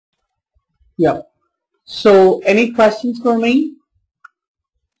Yeah. So any questions for me?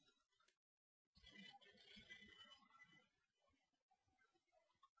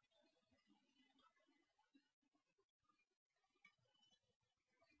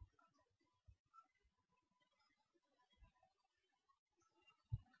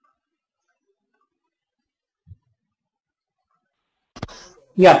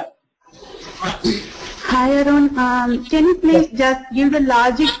 Yeah. Hi Arun, can you please just give the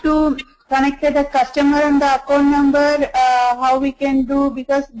logic to connect the customer and the account number, how we can do,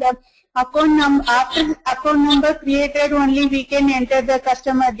 because the account number, after account number created only we can enter the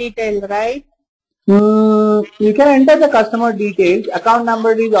customer detail, right? You can enter the customer details. Account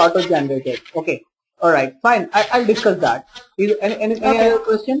number is auto generated. Okay. All right. Fine. I'll discuss that. Any other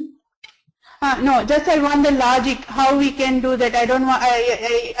question? No, just I want the logic, how we can do that. I don't want,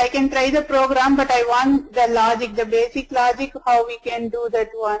 I can try the program, but I want the logic, the basic logic, how we can do that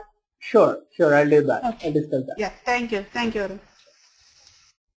one. Sure. I'll do that. Okay. I'll discuss that. Yeah, thank you, Arun.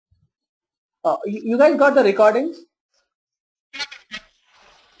 You guys got the recordings?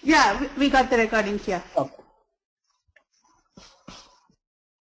 Yeah, we got the recordings, yeah. Okay.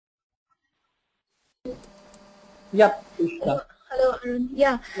 Yep. Hello, Arun.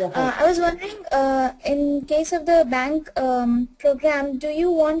 Yeah, I was wondering, in case of the bank program, do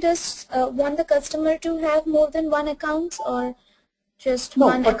you want the customer to have more than one account or just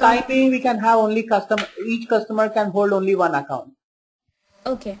one account? No, for time being we can have only each customer can hold only one account.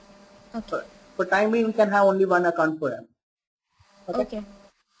 Okay. For time being we can have only one account for him. Okay.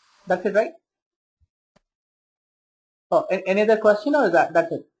 That's it, right? Oh, any other question or is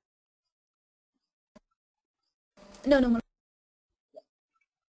that's it? No more.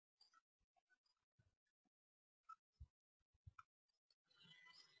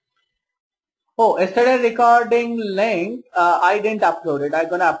 Oh, yesterday recording link, I didn't upload it. I'm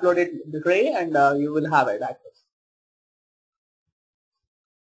gonna upload it today and you will have it access.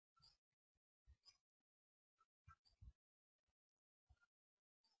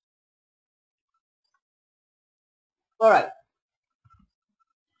 Alright.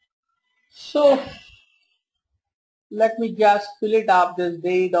 So, let me just fill it up, this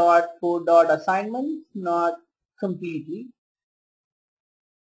day.4. assignment, not completely.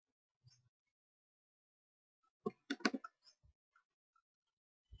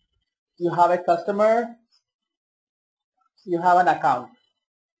 You have a customer, you have an account.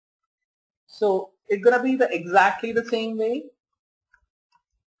 So it's gonna be exactly the same way.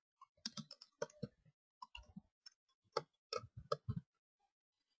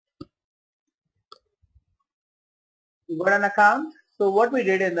 You got an account. So what we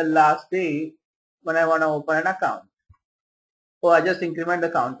did in the last day when I want to open an account. Oh, I just increment the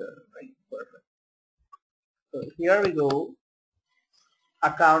counter. Right, perfect. So here we go.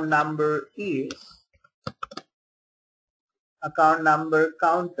 Account number is account number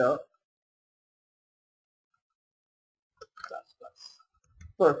counter plus.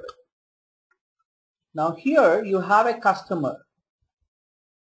 Perfect. Now here you have a customer.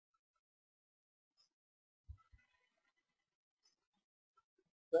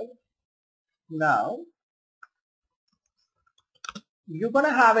 Right? Now you're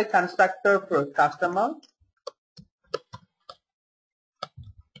gonna have a constructor for customer.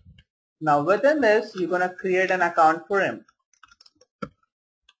 Now within this you're gonna create an account for him.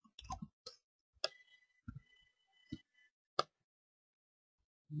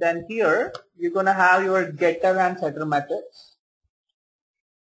 Then here you're gonna have your getter and setter methods.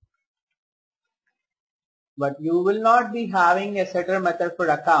 But you will not be having a setter method for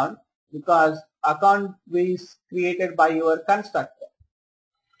account because account is created by your constructor.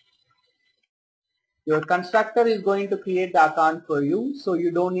 Your constructor is going to create the account for you, so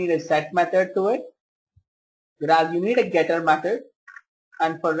you don't need a set method to it. Whereas you need a getter method,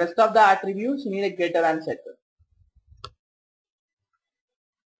 and for rest of the attributes you need a getter and setter.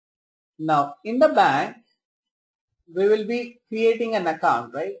 Now in the bank we will be creating an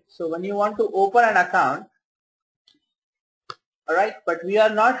account, right? So when you want to open an account, alright, but we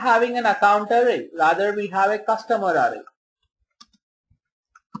are not having an account array, rather we have a customer array.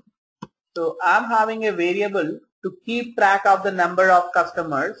 So I'm having a variable to keep track of the number of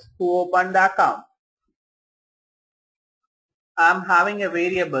customers who open the account. I'm having a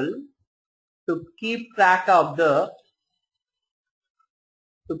variable to keep track of the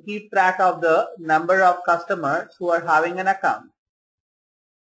number of customers who are having an account.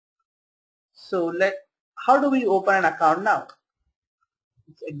 So how do we open an account now?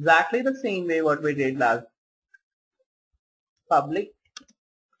 It's exactly the same way what we did last. Public.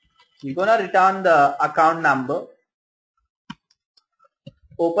 You're gonna return the account number,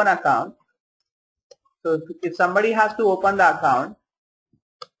 open account, So if somebody has to open the account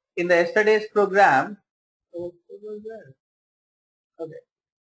in the yesterday's program, oh, what was that? Okay.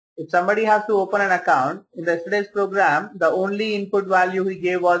 If somebody has to open an account in the yesterday's program, the only input value he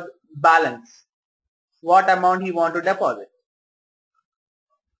gave was balance. What amount he want to deposit.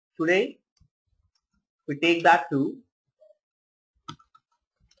 Today, we take that to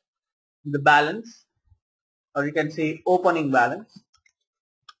the balance, or you can say opening balance.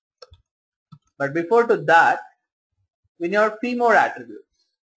 But before to that, we need a few more attributes.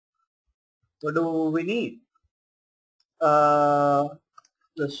 What do we need? The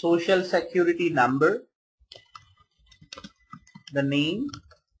social security number, the name,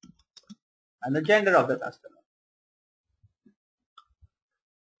 and the gender of the customer.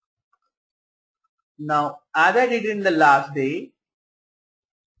 Now, as I did in the last day,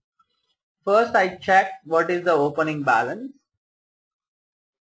 first I check what is the opening balance.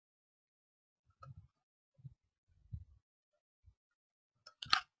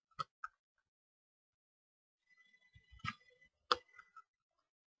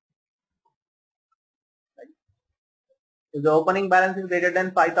 If the opening balance is greater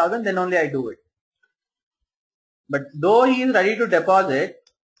than 5,000, then only I do it. But though he is ready to deposit,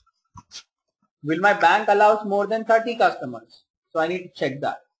 will my bank allows more than 30 customers? So I need to check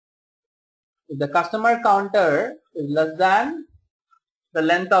that. If the customer counter is less than the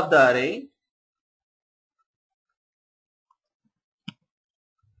length of the array,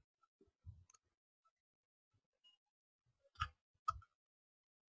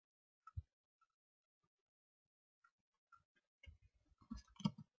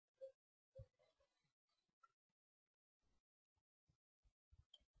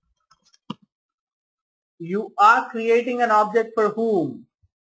 you are creating an object for whom?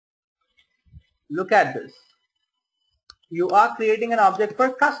 Look at this. You are creating an object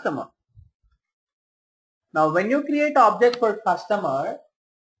for customer. Now when you create object for customer,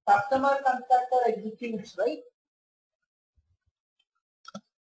 customer constructor executes, right?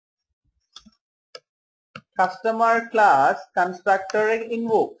 Customer class constructor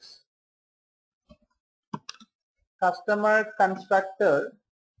invokes. Customer constructor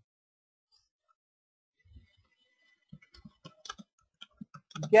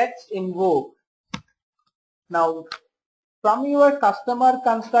gets invoked. Now from your customer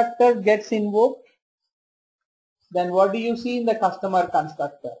constructor gets invoked, then what do you see in the customer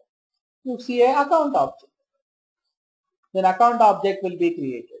constructor? You see an account object. Then account object will be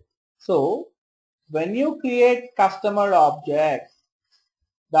created. So when you create customer objects,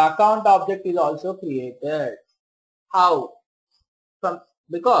 the account object is also created. How?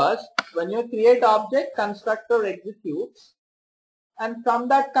 Because when you create object, constructor executes, and from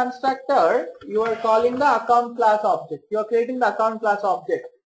that constructor you are calling the account class object. You are creating the account class object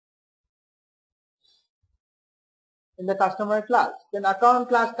in the customer class. Then account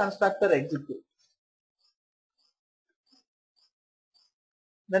class constructor executes.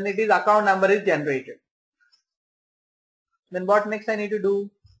 Then it is account number is generated. Then what next I need to do?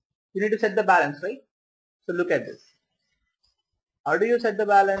 You need to set the balance, right? So look at this. How do you set the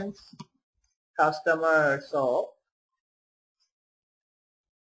balance? Customer, so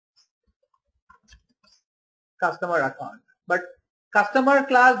customer account. But customer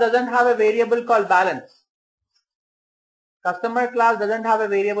class doesn't have a variable called balance. Customer class doesn't have a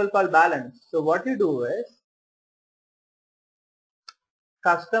variable called balance. So what you do is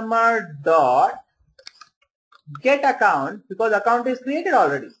customer dot get account, because account is created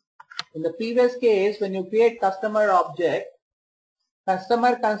already. In the previous case, when you create customer object,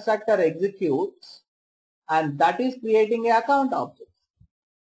 customer constructor executes, and that is creating a account object.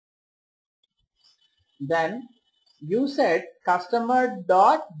 Then you set customer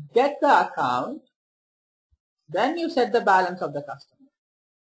dot get the account, then you set the balance of the customer.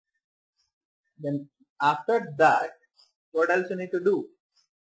 Then after that, what else you need to do?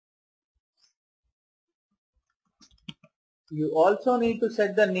 You also need to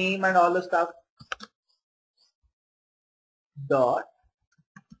set the name and all the stuff. Dot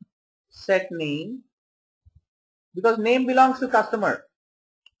set name, because name belongs to customer.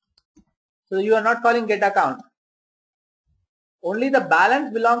 So you are not calling get account. Only the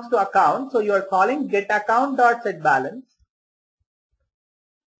balance belongs to account. So you are calling get account dot set balance.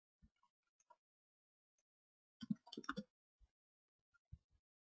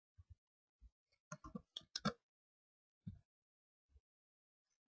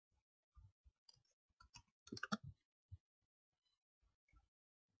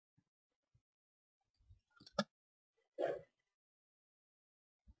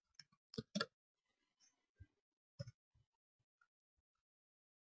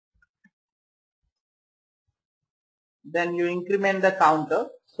 Then you increment the counter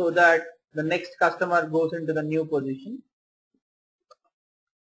so that the next customer goes into the new position,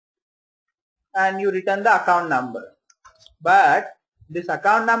 and you return the account number. But this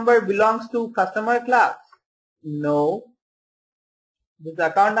account number belongs to customer class. No. This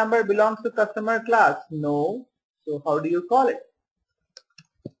account number belongs to customer class. No. So how do you call it?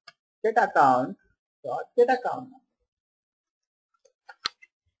 Get account dot get account number.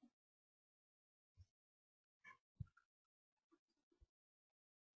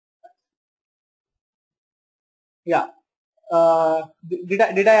 Yeah.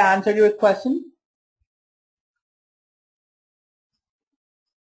 Did I answer your question?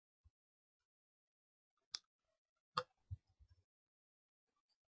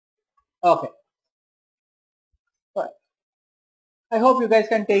 Okay. Right. I hope you guys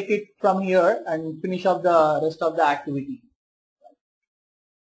can take it from here and finish up the rest of the activity.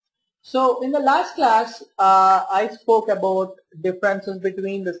 So in the last class, I spoke about differences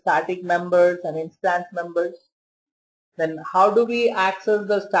between the static members and instance members. Then how do we access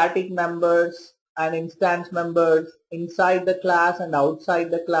the static members and instance members inside the class and outside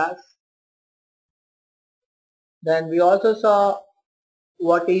the class? Then we also saw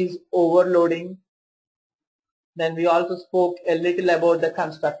what is overloading. Then we also spoke a little about the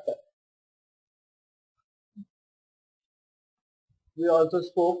constructor. We also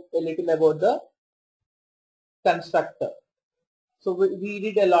spoke a little about the constructor. So we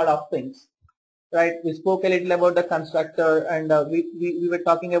did a lot of things, right? We spoke a little about the constructor, and we were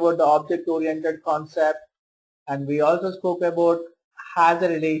talking about the object-oriented concept, and we also spoke about has a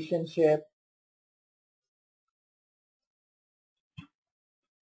relationship.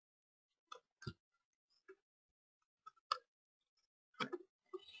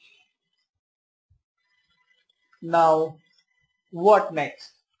 Now, what next?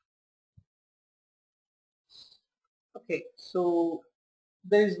 Okay, so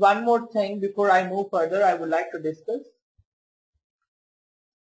there is one more thing before I move further I would like to discuss.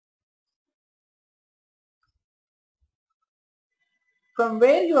 From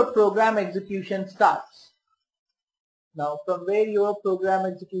where your program execution starts. Now, from where your program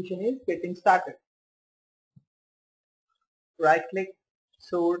execution is getting started. Right click,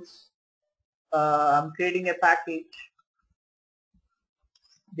 source, I'm creating a package,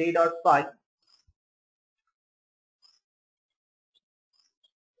 day.py.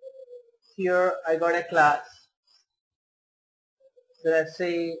 Here I got a class. Let's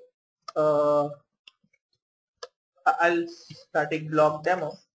say I'll static block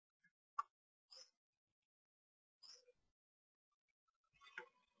demo.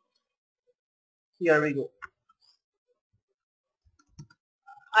 Here we go.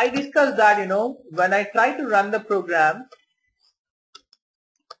 I discussed that, when I try to run the program,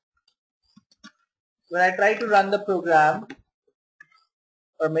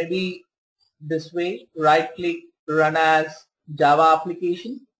 or maybe this way, right click, run as Java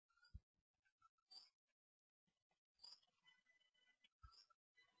application.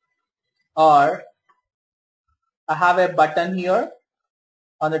 Or I have a button here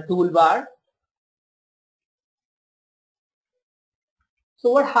on the toolbar. So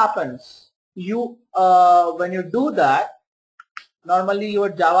what happens? When you do that, normally your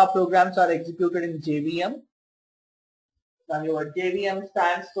Java programs are executed in JVM. Now your JVM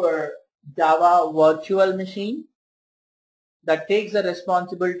stands for Java Virtual Machine. That takes the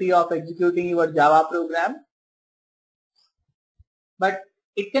responsibility of executing your Java program. But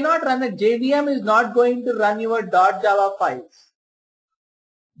it cannot run. The JVM is not going to run your .java files.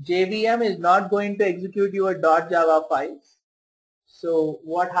 JVM is not going to execute your .java files. So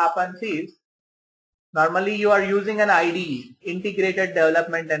what happens is, normally you are using an IDE, Integrated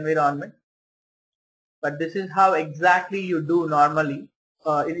Development Environment. But this is how exactly you do normally.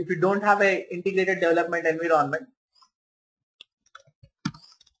 If you don't have an Integrated Development Environment,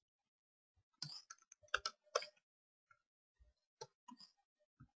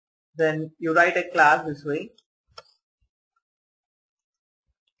 then you write a class this way.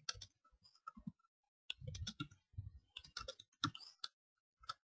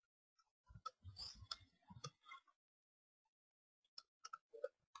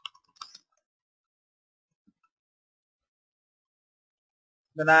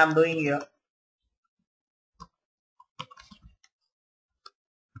 Then I am doing here.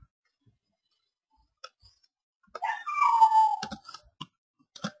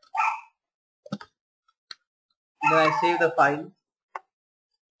 Then I save the file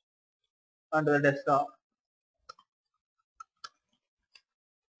onto the desktop.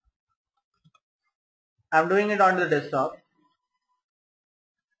 I'm doing it on the desktop.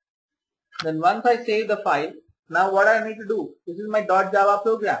 Then once I save the file, Now what I need to do? This is my .java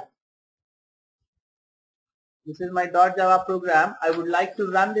program. This is my .java program. I would like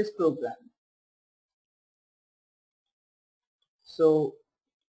to run this program. So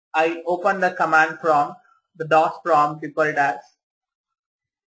I open the command prompt, the DOS prompt, we call it as.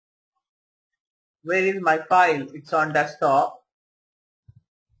 Where is my file? It's on desktop.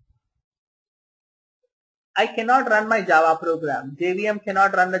 I cannot run my Java program. JVM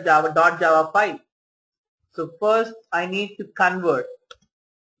cannot run the .java file. So first I need to convert.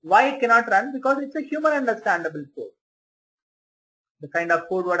 Why it cannot run? Because it's a human understandable code. The kind of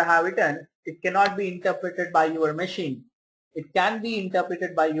code what I have written, it cannot be interpreted by your machine. It can be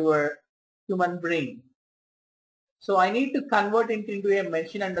interpreted by your human brain. So I need to convert it into a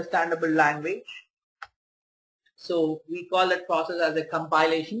machine understandable language. So we call that process as a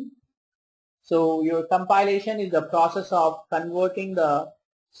compilation. So your compilation is the process of converting the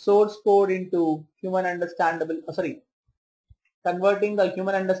source code into human understandable, converting the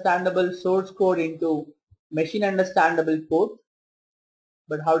human understandable source code into machine understandable code.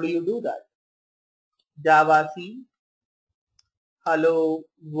 But how do you do that? Java C hello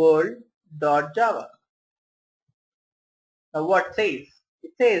world.java. Now what says?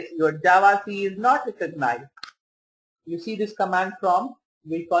 It says your Java C is not recognized. You see this command prompt,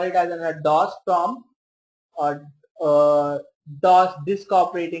 we call it as a DOS prompt or DOS disk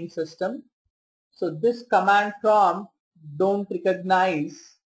operating system. So this command prompt don't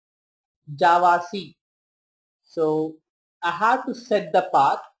recognize Java C. So I have to set the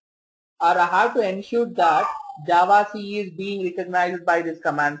path, or I have to ensure that Java C is being recognized by this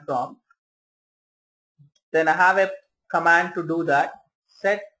command prompt. Then I have a command to do that,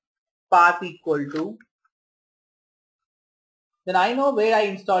 set path equal to. Then I know where I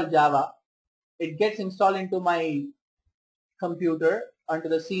install Java. It gets installed into my computer onto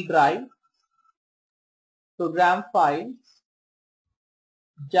the C drive. Program files,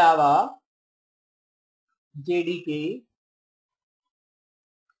 Java, JDK.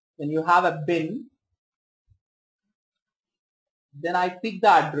 Then you have a bin. Then I pick the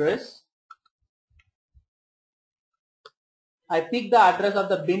address. I pick the address of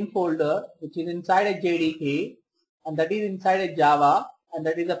the bin folder, which is inside a JDK, and that is inside a Java, and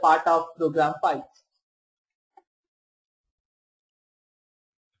that is a part of program files.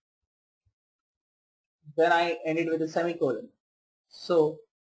 Then I end it with a semicolon. So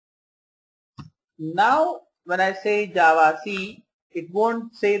now when I say Java C, it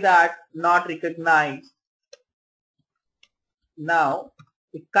won't say that not recognized. Now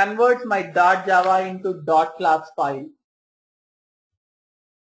it converts my .java into .class file.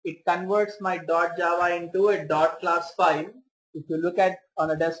 It converts my .java into a .class file. If you look at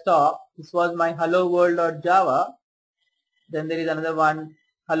on a desktop, this was my hello world.java. Then there is another one,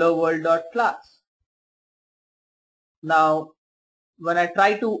 hello world.class. Now when I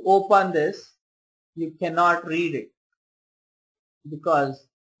try to open this, you cannot read it because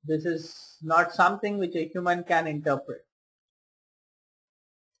this is not something which a human can interpret.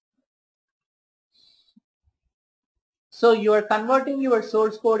 So you are converting your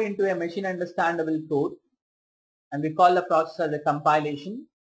source code into a machine understandable code, and we call the process as a compilation.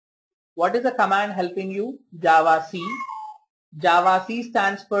 What is the command helping you? Java C. Java C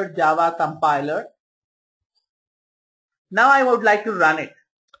stands for Java compiler. Now I would like to run it.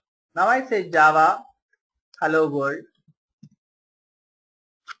 Now I say Java hello world.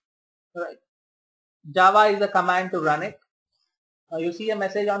 Right. Java is the command to run it. Now you see a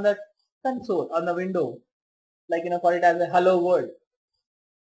message on the console, on the window, like call it as a hello world.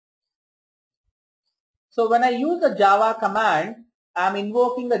 So when I use the Java command, I am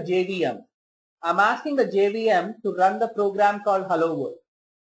invoking the JVM. I am asking the JVM to run the program called hello world.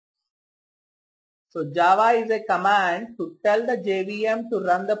 So Java is a command to tell the JVM to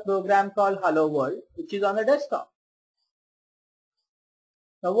run the program called hello world, which is on the desktop.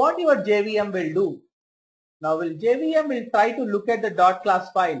 Now what your JVM will do? Now JVM will try to look at the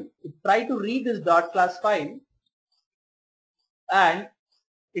 .class file. It try to read this .class file, and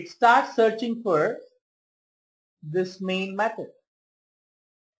it starts searching for this main method.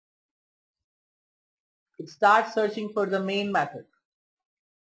 It starts searching for the main method.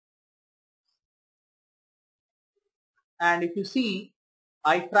 And if you see,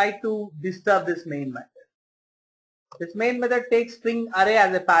 I try to disturb this main method. This main method takes string array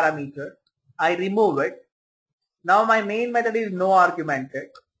as a parameter. I remove it. Now my main method is no argumented.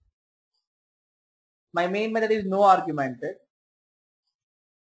 My main method is no argumented.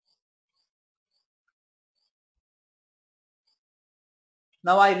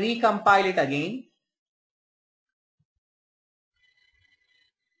 Now I recompile it again.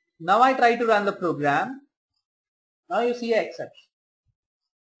 Now I try to run the program. Now you see an exception.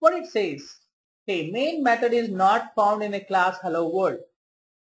 What it says, hey, main method is not found in a class hello world.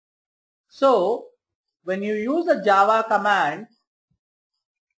 So when you use a Java command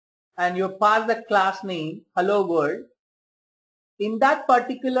and you pass the class name hello world, in that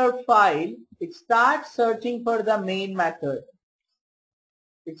particular file, it starts searching for the main method.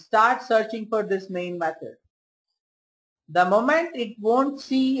 It starts searching for this main method. The moment it won't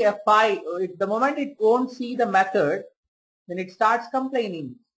see a file, the moment it won't see the method, then it starts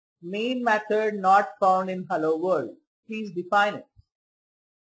complaining. Main method not found in hello world. Please define it.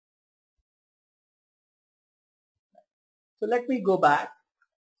 So let me go back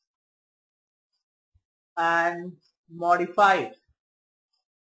and modify it.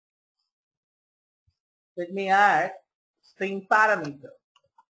 Let me add string parameter.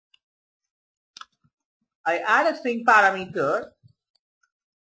 I add a string parameter,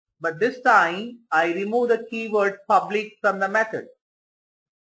 but this time I remove the keyword public from the method.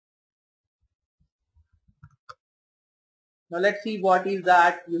 Now let's see what is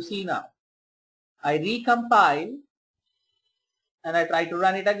that you see now. I recompile and I try to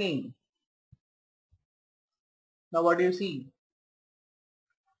run it again. Now what do you see?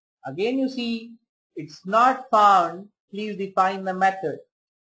 Again you see it's not found. Please define the method.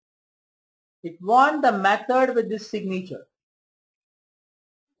 It wants the method with this signature.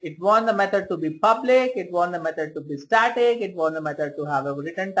 It wants the method to be public. It wants the method to be static. It wants the method to have a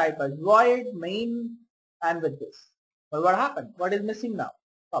return type as void, main, and with this. But what happened? What is missing now?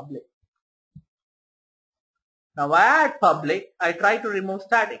 Public. Now I add public. I try to remove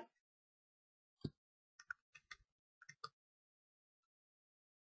static.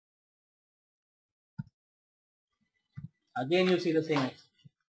 Again you see the same expression.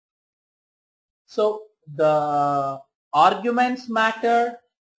 So the arguments matter,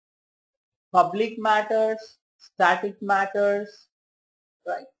 public matters, static matters,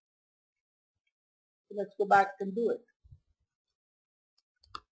 right? So let's go back and do it.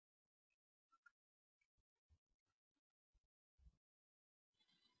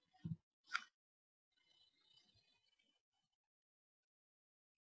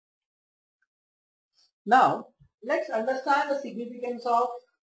 Now let's understand the significance of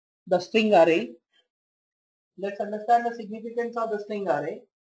the string array. Let's understand the significance of the string array.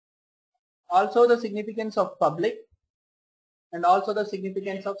 Also the significance of public and also the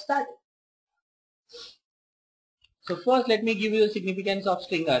significance of static. So first let me give you the significance of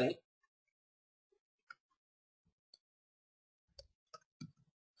string array.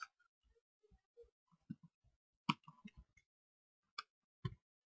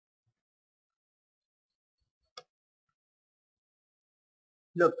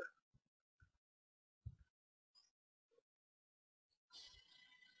 Look,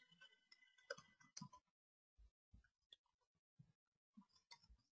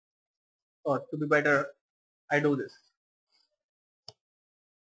 or to be better, I do this.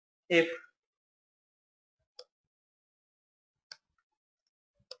 If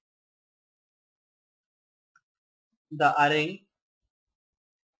the array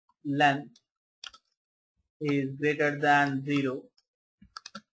length is greater than 0,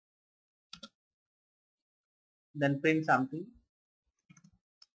 then print something.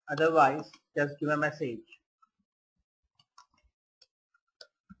 Otherwise, just give a message.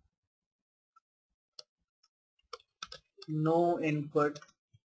 No input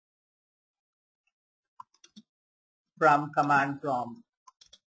from command prompt.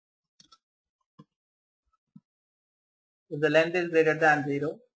 If the length is greater than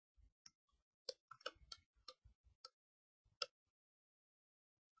 0,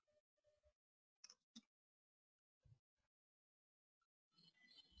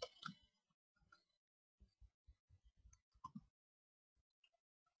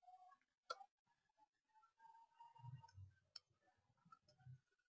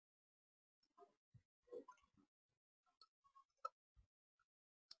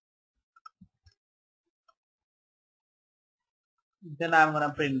 then I'm going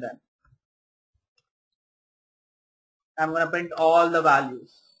to print them. I'm going to print all the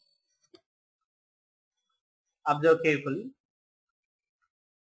values. Observe carefully.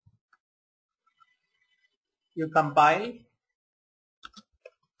 You compile.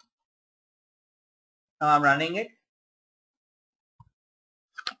 Now I'm running it.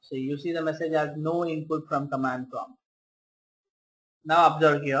 So you see the message has no input from command prompt. Now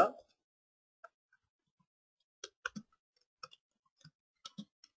observe here.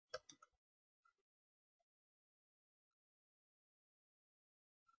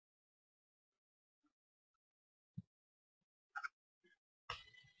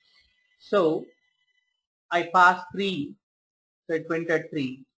 So I pass 3, so it printed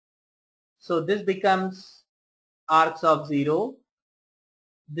 3. So this becomes arcs of 0,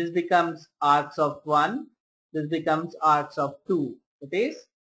 this becomes arcs of 1, this becomes arcs of 2. It is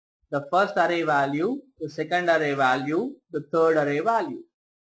the first array value, the second array value, the third array value.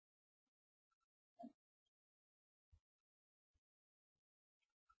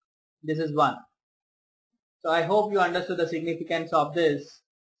 This is 1. So I hope you understood the significance of this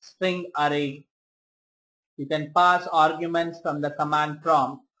string array. You can pass arguments from the command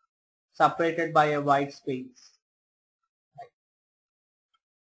prompt separated by a white space.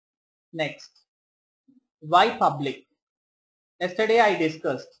 Next, why public? Yesterday I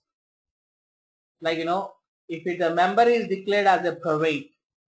discussed, like if the member is declared as a private,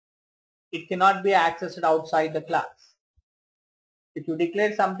 it cannot be accessed outside the class. If you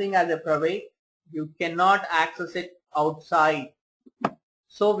declare something as a private, you cannot access it outside.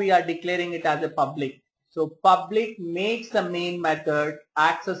 So we are declaring it as a public. So public makes the main method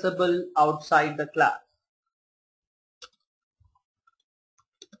accessible outside the class.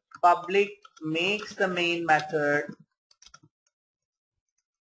 Public makes the main method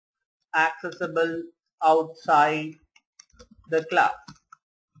accessible outside the class.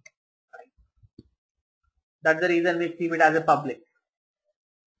 That's the reason we keep it as a public.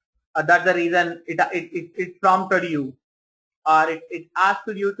 That's the reason it prompted you, or it asked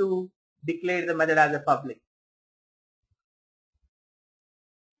you to declare the method as a public.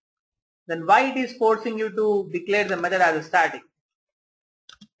 Then why it is forcing you to declare the method as a static?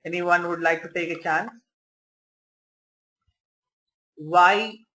 Anyone would like to take a chance?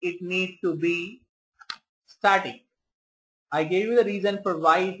 Why it needs to be static? I gave you the reason for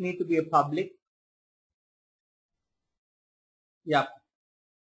why it needs to be a public. Yep.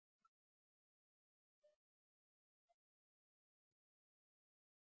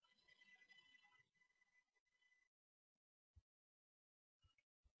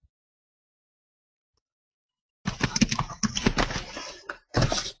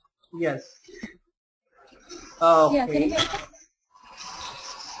 Yes. Okay. Yeah, can you hear me?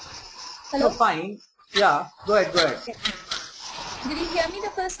 So Hello? fine. Yeah. Go ahead. Did you hear me the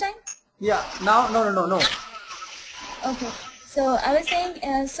first time? Yeah. Now, no. Okay. So I was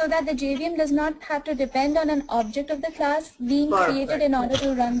saying so that the JVM does not have to depend on an object of the class being created in order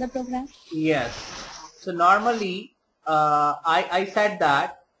to run the program. Yes. So normally, I said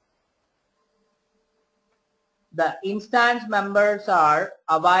that the instance members are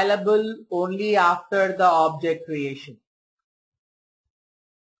available only after the object creation.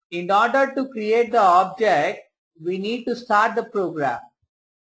 In order to create the object, we need to start the program.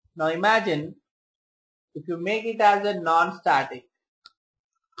 Now imagine if you make it as a non-static,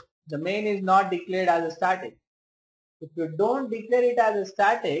 the main is not declared as a static. If you don't declare it as a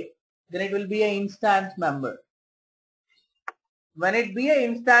static, then it will be an instance member. When it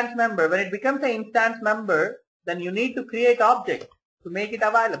becomes an instance member, then you need to create object to make it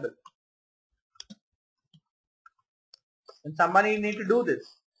available. And somebody need to do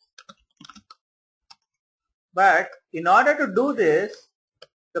this. But in order to do this,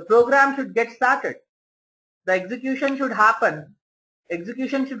 the program should get started. The execution should happen.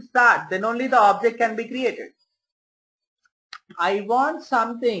 Execution should start. Then only the object can be created. I want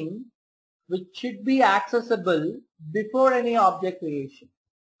something which should be accessible before any object creation.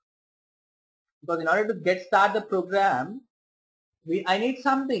 Because in order to start the program, I need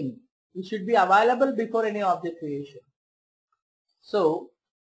something which should be available before any object creation. So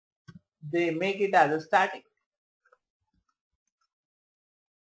they make it as a static.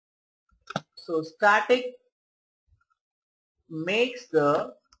 So static makes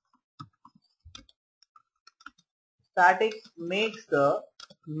the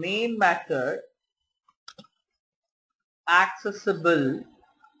main method accessible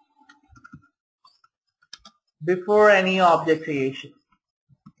before any object creation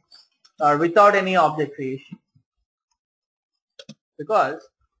or without any object creation, because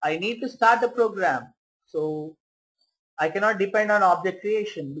I need to start the program. So I cannot depend on object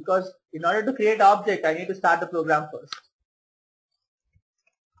creation, because in order to create object, I need to start the program first.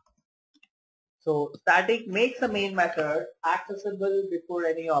 So static makes the main method accessible before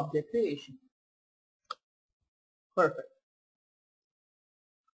any object creation. Perfect.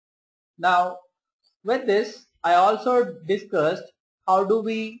 Now with this, I also discussed how do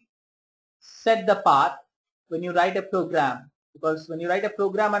we set the path when you write a program, because when you write a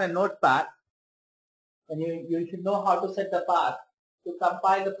program on a notepad, then you should know how to set the path to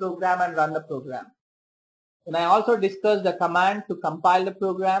compile the program and run the program. And I also discussed the command to compile the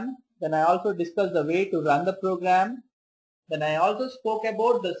program. Then I also discussed the way to run the program. Then I also spoke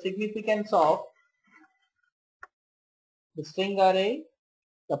about the significance of the string array,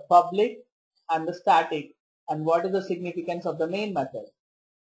 the public, and the static. And what is the significance of the main method?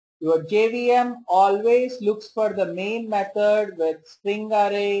 Your JVM always looks for the main method with string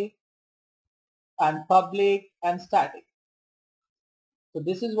array and public and static. So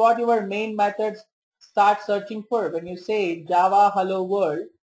this is what your main methods start searching for. When you say Java hello world,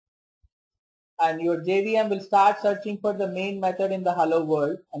 and your JVM will start searching for the main method in the hello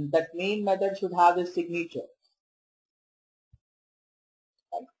world, and that main method should have this signature.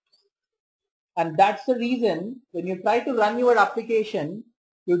 Right? And that's the reason when you try to run your application,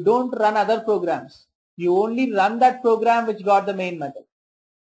 you don't run other programs. You only run that program which got the main method.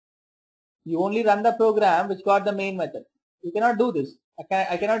 You only run the program which got the main method. You cannot do this.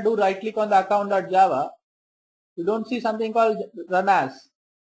 I cannot do right click on the account.java. You don't see something called run as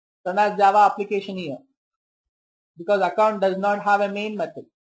Java application here, because account does not have a main method.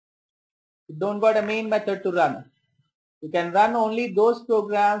 You don't got a main method to run. You can run only those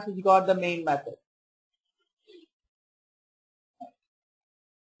programs which got the main method.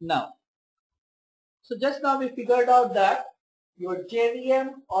 Now, so just now we figured out that your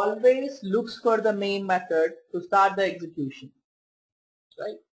JVM always looks for the main method to start the execution,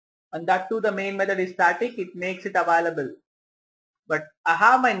 right? And that too, the main method is static. It makes it available. But I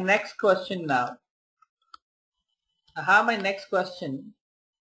have my next question now.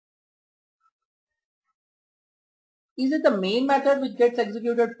 Is it the main method which gets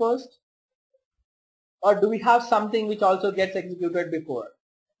executed first? Or do we have something which also gets executed before?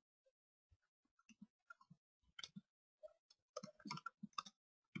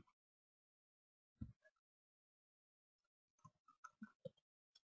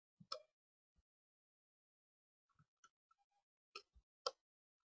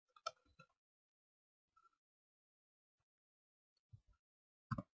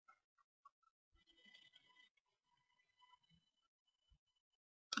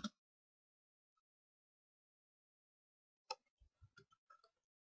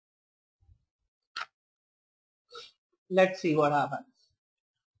 Let's see what happens.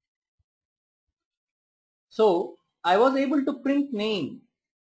 So I was able to print name.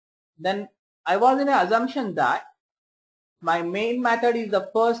 Then I was in an assumption that my main method is the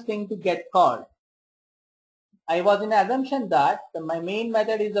first thing to get called. I was in an assumption that my main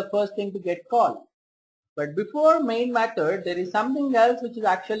method is the first thing to get called. But before main method, there is something else which is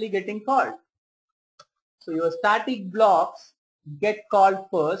actually getting called. So your static blocks get called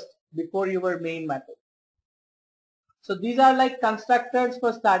first before your main method. So these are like constructors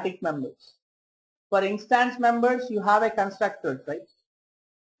for static members. For instance members, you have a constructor, right?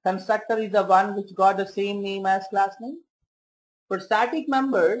 Constructor is the one which got the same name as class name. For static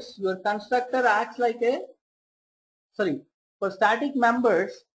members, your constructor acts like a, for static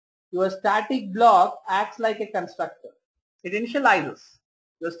members, your static block acts like a constructor. It initializes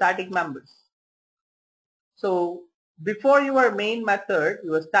your static members. So before your main method,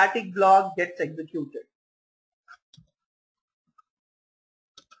 your static block gets executed.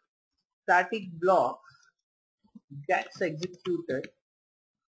 Static block gets executed.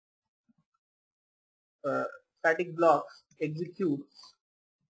 Static blocks executes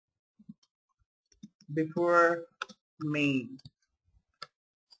before main.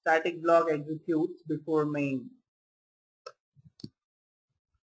 Static block executes before main.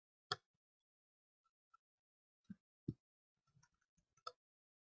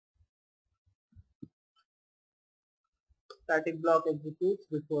 Static block executes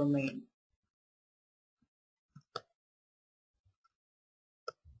before main.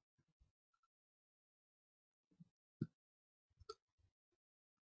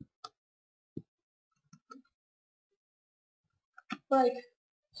 Right.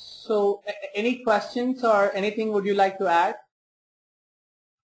 So any questions or anything would you like to add?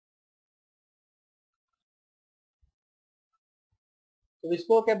 So we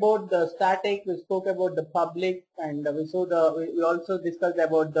spoke about the static, we spoke about the public, and we also discussed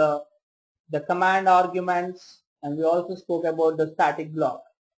about the command arguments, and we also spoke about the static block.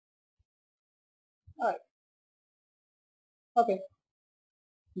 All right. Okay.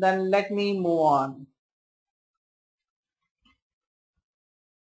 Then let me move on.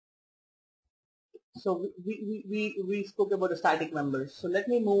 So we spoke about the static members. So let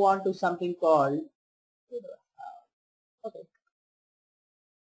me move on to something called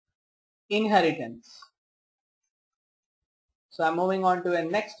inheritance. So I'm moving on to a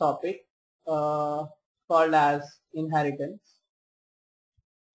next topic called as inheritance.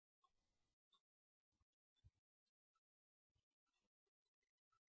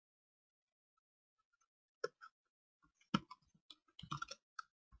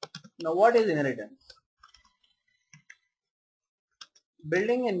 Now what is inheritance?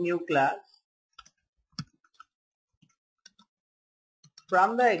 building a new class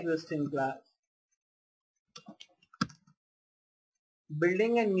from the existing class.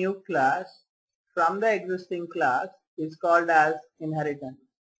 Building a new class from the existing class is called as inheritance.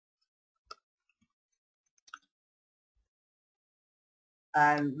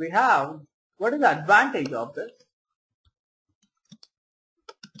 And we have, what is the advantage of this?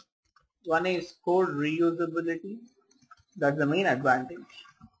 One is code reusability. That's the main advantage.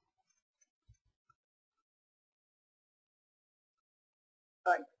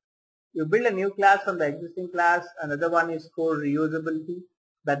 Right. You build a new class from the existing class. Another one is code reusability,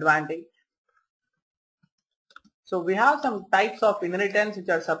 the advantage. So we have some types of inheritance which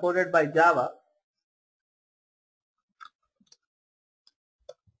are supported by Java.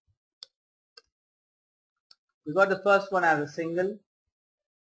 We got the first one as a single.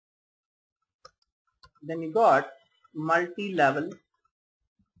 Then you got multi-level,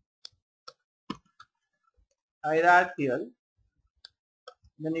 hierarchical.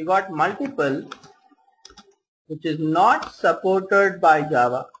 Then you got multiple, which is not supported by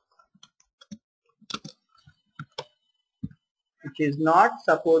Java. Which is not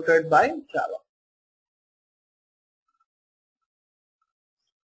supported by Java.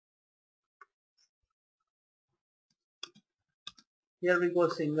 Here we go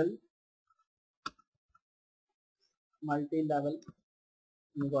single, multi-level,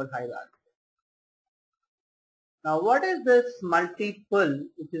 and we got hierarchy. Now what is this multiple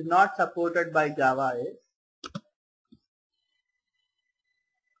which is not supported by Java is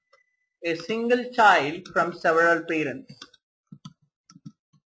a single child from several parents.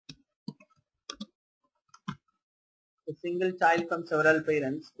 A single child from several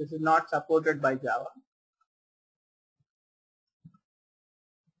parents. This is not supported by Java.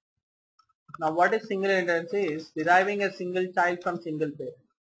 Now what is single inheritance is deriving a single child from single parent.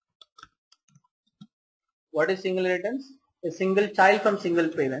 What is single inheritance? A single child from single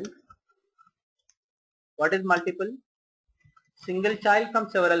parent. What is multiple? Single child from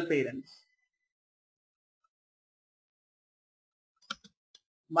several parents.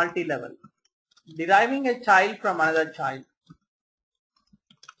 Multi-level. Deriving a child from another child.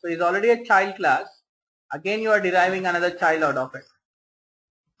 So it's already a child class. Again you are deriving another child out of it.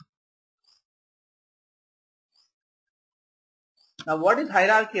 Now what is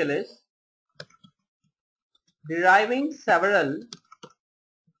hierarchical is deriving several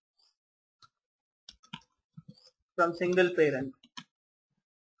from single parent.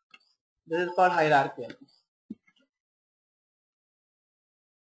 This is called hierarchical.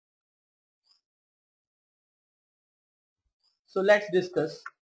 So let's discuss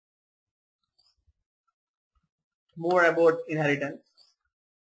more about inheritance.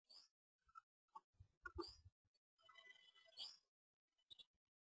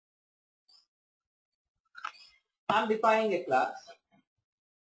 I'm defining a class.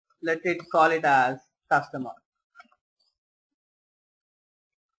 Let it call it as customer.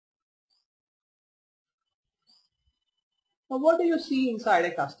 Now what do you see inside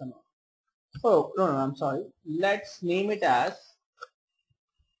a customer? Oh, no, I'm sorry. Let's name it as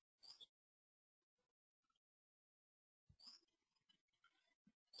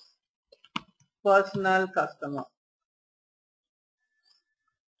personal customer.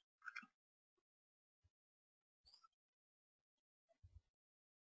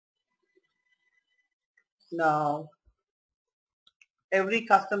 Now, every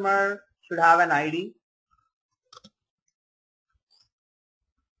customer should have an ID.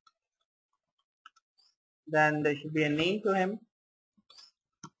 Then there should be a name to him.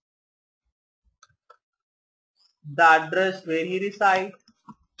 The address where he resides.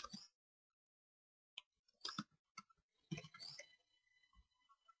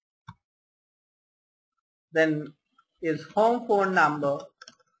 Then his home phone number.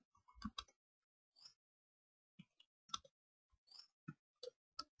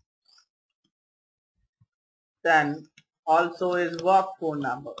 Then also his work phone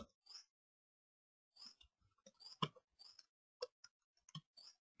number.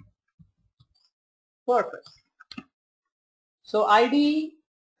 Perfect. So ID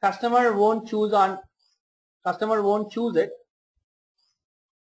customer won't choose it.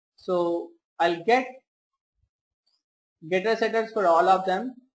 So I'll get getter setters for all of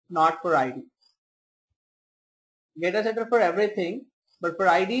them, not for ID. Getter setter for everything, but for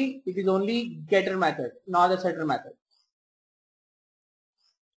ID it is only getter method, not the setter method.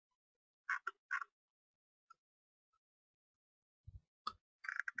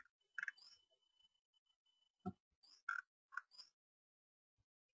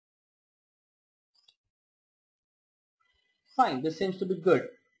 Fine, this seems to be good.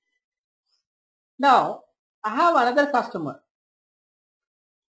 Now, I have another customer.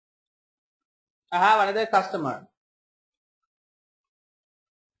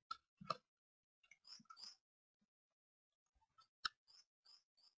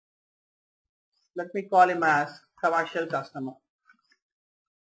 Let me call him as commercial customer.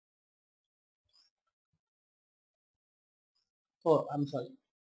 Oh, I'm sorry.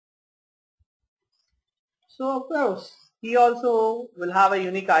 So of course, he also will have a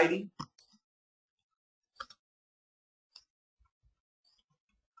unique ID.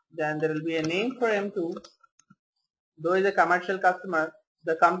 Then there will be a name for him too. Though he's a commercial customer,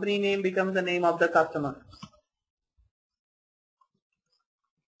 the company name becomes the name of the customer.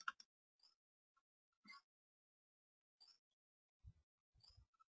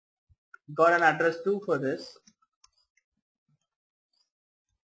 Got an address too for this.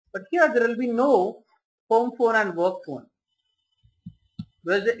 But here there will be no home phone and work phone.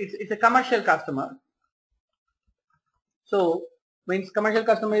 Because it's a commercial customer. So means commercial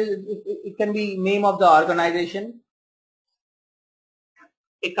customer it can be name of the organization,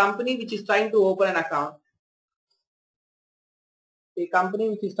 a company which is trying to open an account,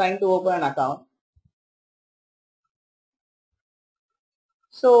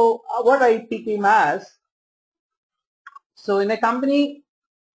 So what I pick him as, so in a company,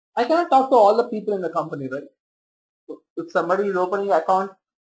 I cannot talk to all the people in the company, right? So if somebody is opening an account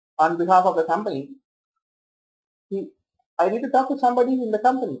on behalf of the company, I need to talk to somebody in the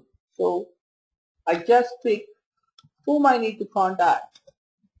company. So I just pick whom I need to contact.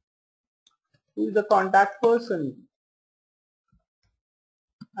 Who is the contact person?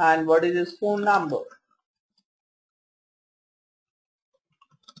 And what is his phone number?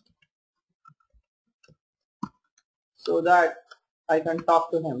 So that I can talk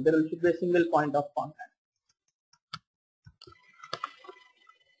to him. There should be a single point of contact.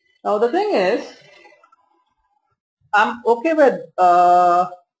 Now the thing is, I'm okay with.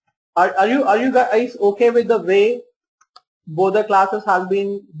 Are you guys okay with the way both the classes have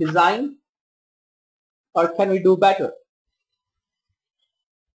been designed, or can we do better?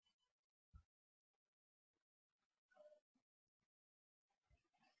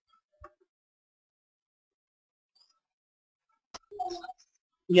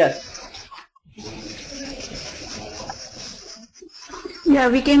 Yes. Yeah,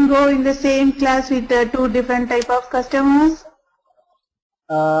 we can go in the same class with the two different type of customers.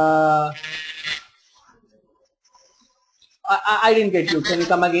 I didn't get you. Can you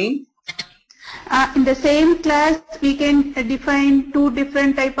come again? In the same class, we can define two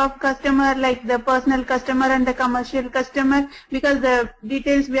different type of customer, like the personal customer and the commercial customer, because the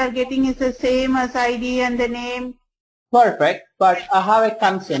details we are getting is the same as ID and the name. Perfect. But I have a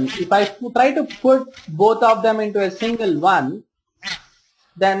concern. If I try to put both of them into a single one,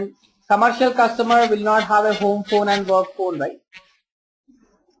 then commercial customer will not have a home phone and work phone, right?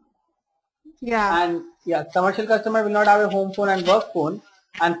 Yeah. And yeah, commercial customer will not have a home phone and work phone,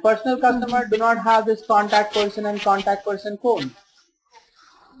 and personal customer do not have this contact person and contact person phone.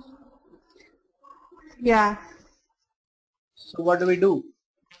 Yeah. So what do we do?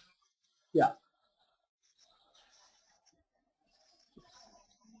 Yeah.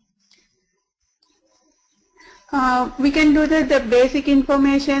 We can do the basic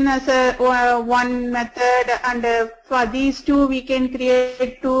information as a one method, and for these two we can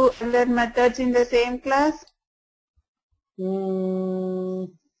create two other methods in the same class. Well,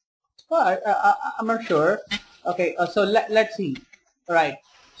 I'm not sure. Okay, so let's see. All right.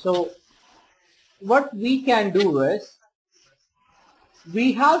 So what we can do is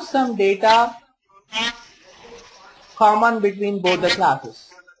we have some data common between both the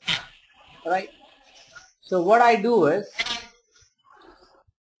classes. All right. So what I do is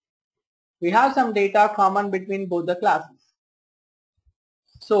we have some data common between both the classes.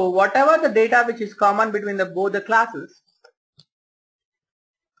 So whatever the data which is common between both the classes,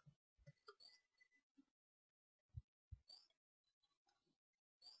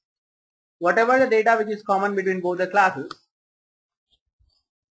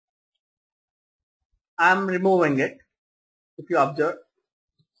 I'm removing it. If you observe,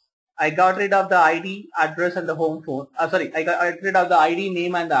 I got rid of the ID, address and the home phone. Sorry, I got rid of the ID,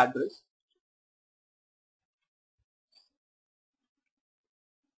 name and the address.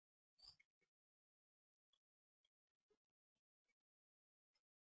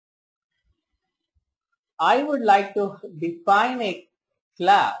 I would like to define a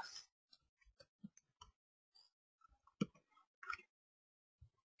class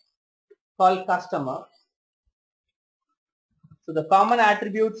called customer. So the common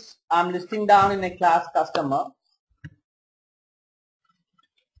attributes I'm listing down in a class customer.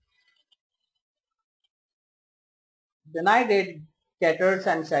 Then I did getters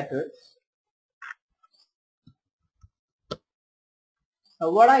and setters.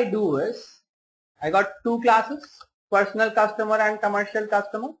 Now what I do is, I got two classes, personal customer and commercial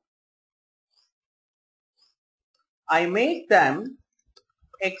customer. I make them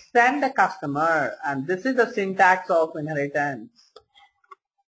extend the customer, and this is the syntax of inheritance.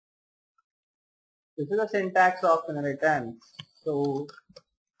 This is the syntax of inheritance. So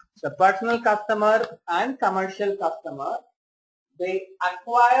the personal customer and commercial customer, they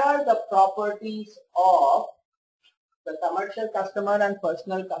acquire the properties of the commercial customer and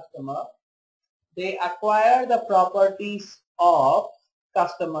personal customer. They acquire the properties of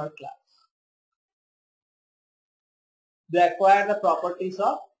customer class. They acquire the properties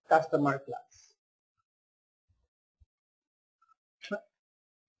of customer class.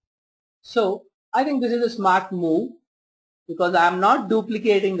 So I think this is a smart move because I am not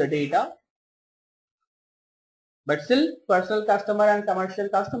duplicating the data, but still personal customer and commercial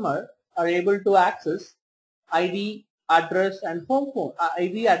customer are able to access ID, address and home phone,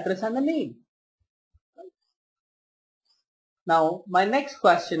 ID, address and the name. Now my next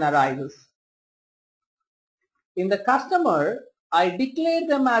question arises. In the customer, I declare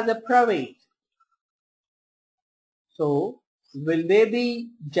them as a private. So will they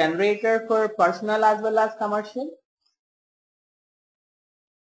be generated for personal as well as commercial?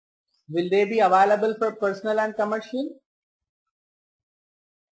 Will they be available for personal and commercial?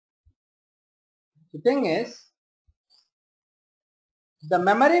 The thing is, the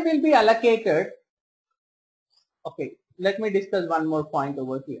memory will be allocated. Okay, let me discuss one more point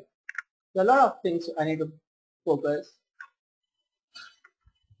over here. There are a lot of things I need to focus.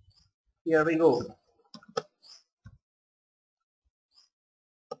 Here we go.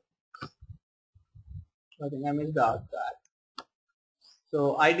 I think I missed out that.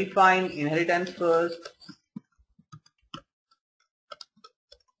 So I define inheritance first.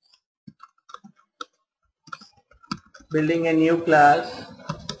 Building a new class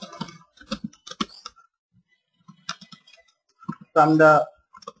from the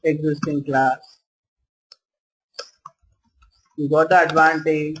existing class. You got the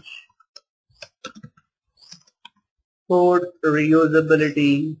advantage, code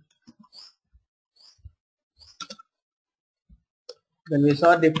reusability. Then we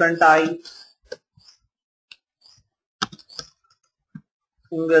saw different types,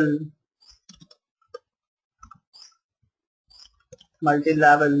 single,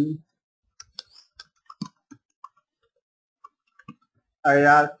 multi-level,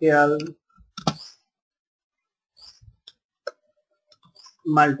 hierarchical,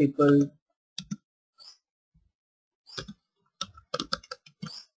 multiple,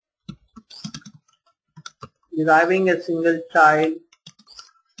 deriving a single child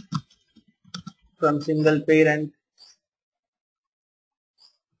from single parent,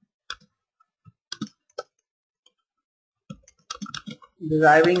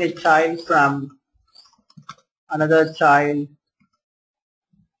 deriving a child from another child,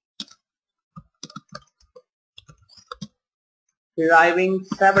 deriving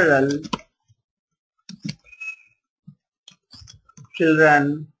several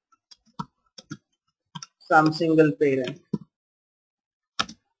children from single parent,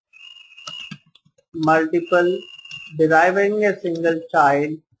 multiple, deriving a single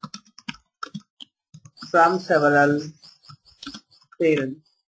child from several parents.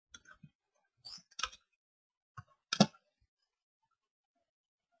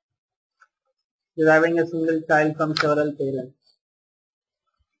 Deriving a single child from several parents.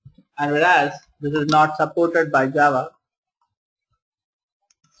 And whereas this is not supported by Java,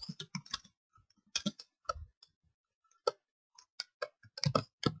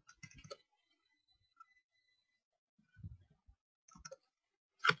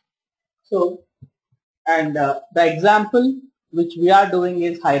 so, and the example which we are doing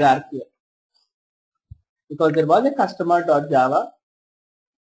is hierarchical, because there was a customer.java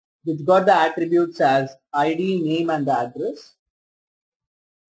which got the attributes as ID, name and the address,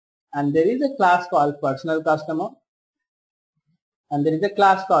 and there is a class called personal customer, and there is a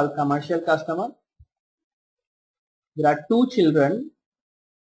class called commercial customer. There are two children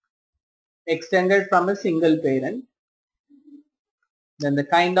extended from a single parent. Then the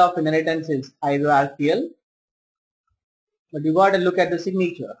kind of inheritance is hierarchical. But you got to look at the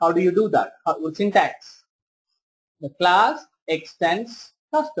signature. How do you do that? With syntax. The class extends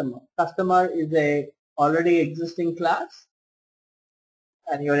customer. Customer is a already existing class,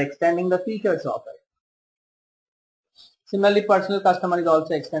 and you are extending the features of it. Similarly, personal customer is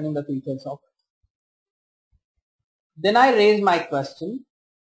also extending the features of it. Then I raise my question.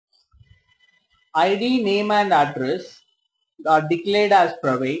 ID, name and address are declared as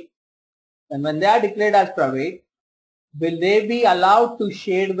private, and when they are declared as private, will they be allowed to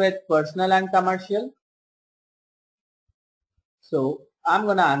share with personal and commercial? So I'm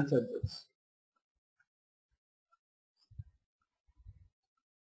going to answer this.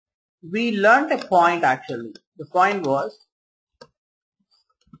 We learned a point actually. The point was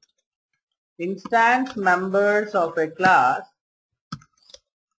instance members of a class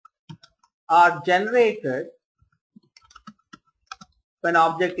are generated when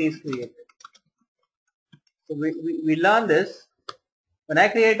object is created. So we learn this. When I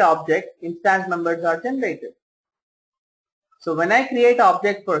create object, instance members are generated. So when I create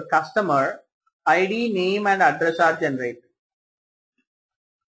object for customer, ID, name and address are generated.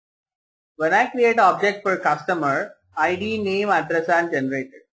 When I create object for customer, ID, name, address are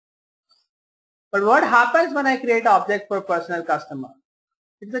generated. But what happens when I create object for personal customer?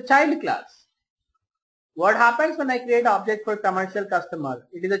 It's a child class. What happens when I create object for commercial customer?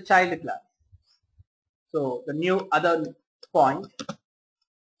 It is a child class. So the new other point,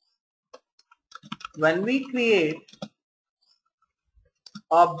 when we create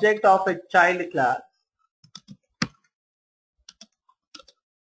object of a child class,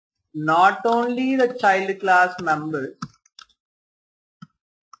 not only the child class members,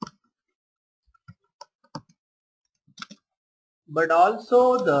 but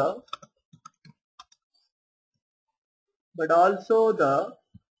also the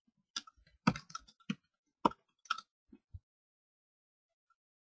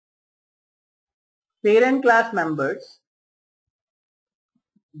parent class members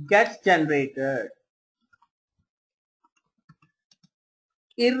gets generated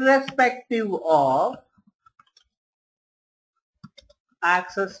irrespective of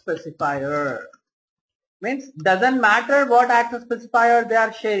access specifier. Means doesn't matter what access specifier they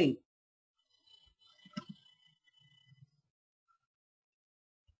are sharing.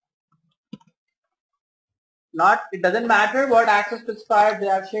 It doesn't matter what access specifier they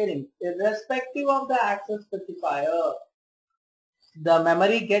are sharing. Irrespective of the access specifier, the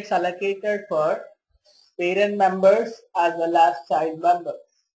memory gets allocated for parent members as well as child members.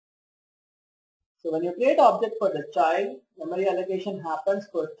 So when you create object for the child, memory allocation happens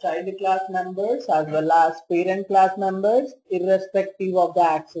for child class members as well as parent class members irrespective of the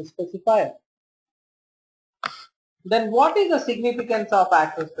access specifier. Then what is the significance of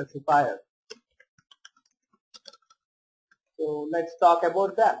access specifier? So let's talk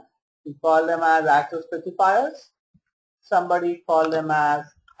about them. We call them as access specifiers. Somebody call them as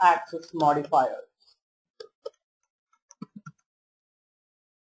access modifiers.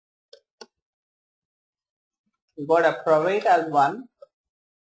 We got a private as one.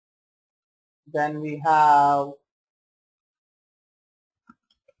 Then we have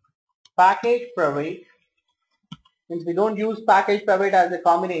package private. Means we don't use package private as a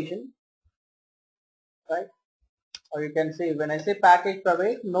combination, right? Or you can say, when I say package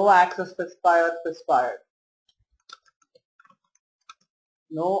private, no access specifier specified.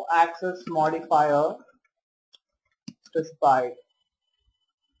 No access modifier specified.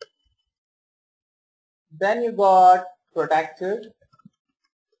 Then you got protected.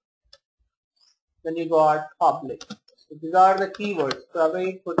 Then you got public. So these are the keywords: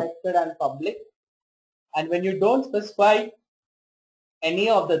 private, protected and public. And when you don't specify any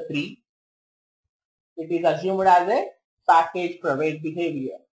of the three, it is assumed as a package private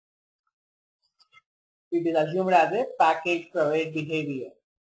behavior. It is assumed as a package private behavior.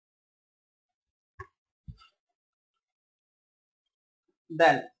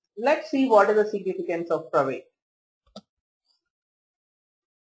 Then let's see what is the significance of private.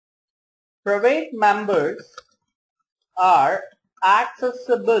 Private members are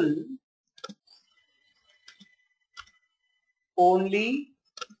accessible only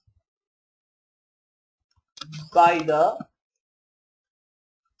by the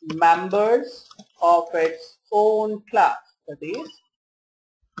members of its own class. That is,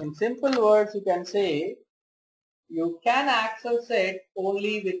 in simple words, you can say you can access it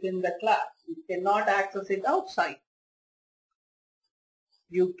only within the class. You cannot access it outside.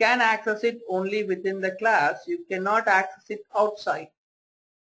 You can access it only within the class. You cannot access it outside.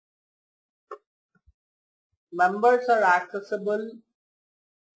 Members are accessible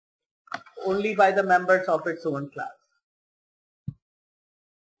only by the members of its own class.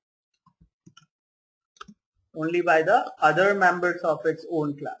 Only by the other members of its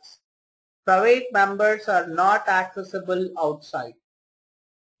own class. Private members are not accessible outside.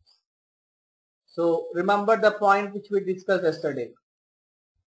 So remember the point which we discussed yesterday.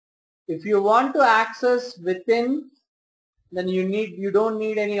 If you want to access within, then you don't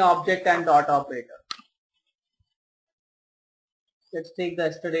need any object and dot operator. Let's take the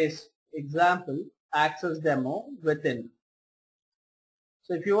yesterday's example, access demo within.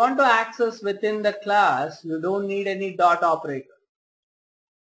 So if you want to access within the class, you don't need any dot operator.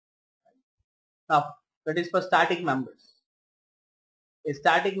 Now, that is for static members. A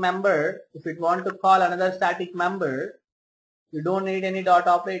static member, if it want to call another static member, you don't need any dot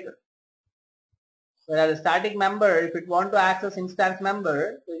operator. Whereas a static member, if it want to access instance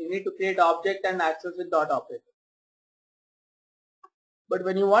member, so you need to create object and access with dot operator. But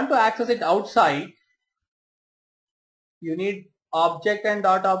when you want to access it outside, you need object and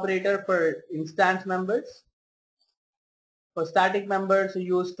dot operator for instance members. For static members,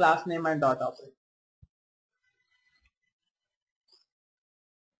 you use class name and dot operator.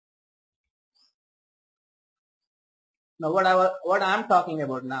 Now what I'm talking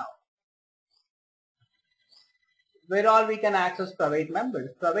about now, where all we can access private members.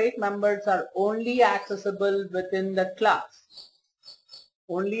 Private members are only accessible within the class,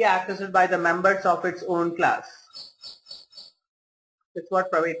 only accessed by the members of its own class. That's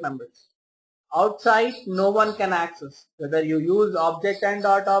what private members. Outside, no one can access. Whether you use object and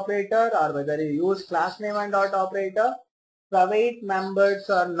dot operator or whether you use class name and dot operator, private members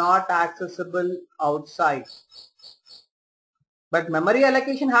are not accessible outside. But memory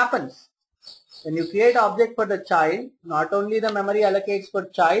allocation happens. When you create object for the child, not only the memory allocates for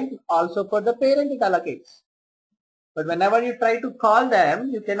child, also for the parent it allocates. But whenever you try to call them,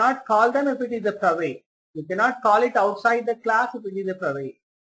 you cannot call them if it is a private. You cannot call it outside the class if it is a private.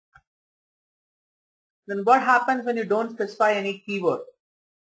 Then what happens when you don't specify any keyword?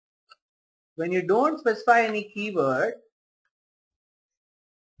 When you don't specify any keyword,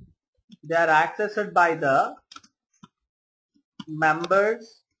 they are accessed by the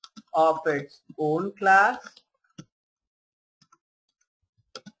members of its own class,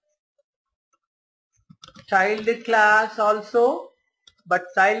 child class also, but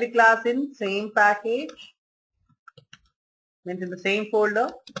child class in same package, means in the same folder,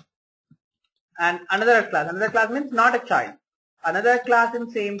 and another class means not a child, another class in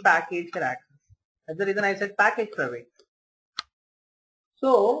same package can access. That's the reason I said package private.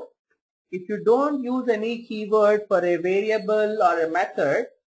 So if you don't use any keyword for a variable or a method,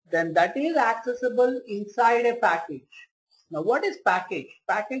 then that is accessible inside a package. Now what is package?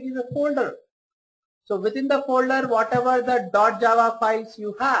 Package is a folder. So within the folder, whatever the .java files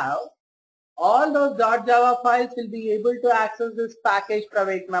you have, all those .java files will be able to access this package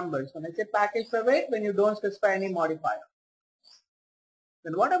private members. When I say package private, when you don't specify any modifier.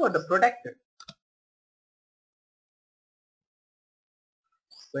 Then what about the protected?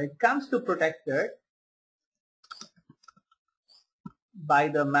 When it comes to protected, by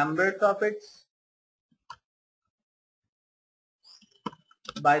the members of its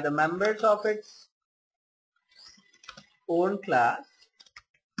own class,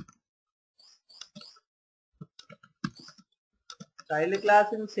 child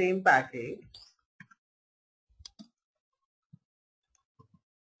class in same package,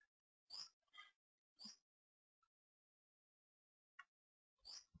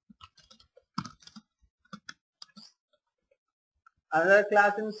 another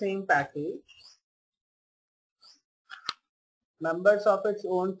class in same package, members of its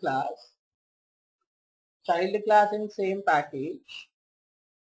own class, child class in same package,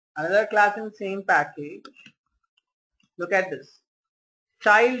 another class in same package. Look at this.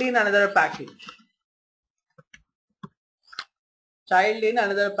 Child in another package. Child in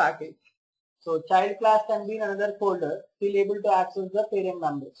another package. So child class can be in another folder, still able to access the parent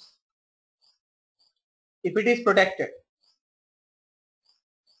members. If it is protected.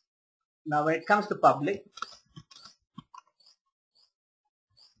 Now when it comes to public,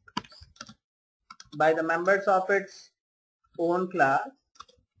 by the members of its own class,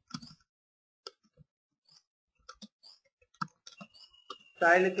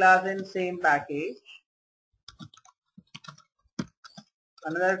 child class in same package,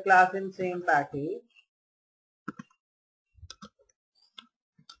 another class in same package,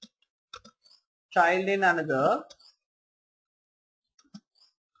 child in another,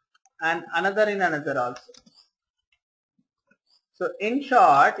 and another in another also. So in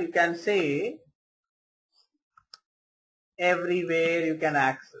short, you can say everywhere you can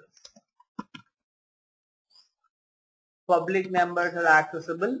access. Public members are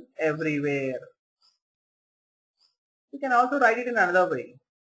accessible everywhere. You can also write it in another way.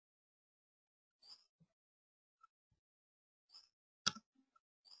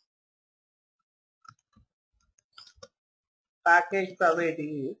 Package private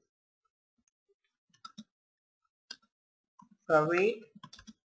is private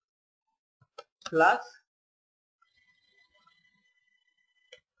plus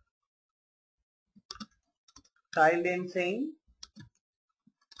child in same,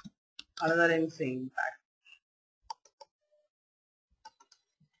 another in same package.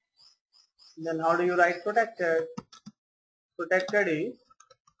 Then how do you write protected? Protected is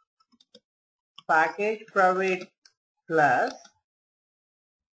package private plus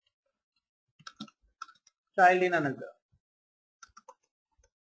child in another.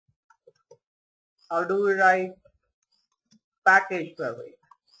 How do we write package private?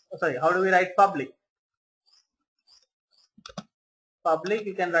 Oh, sorry, how do we write public? Public,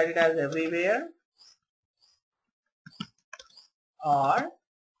 you can write it as everywhere, or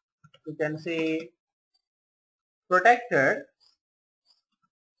you can say protected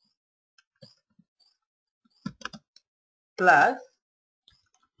plus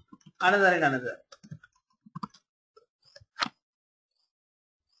another in another.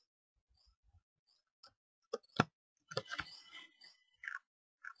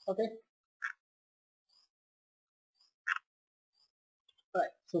 Okay. Right.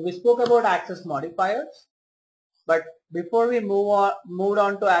 So we spoke about access modifiers, but before we moved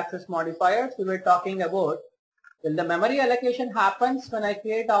on to access modifiers, we were talking about, well, the memory allocation happens when I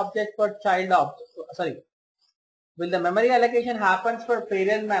create object for child object. Sorry. Will the memory allocation happens for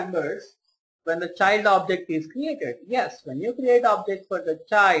parent members when the child object is created? Yes, when you create object for the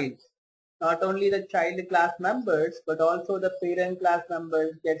child, not only the child class members, but also the parent class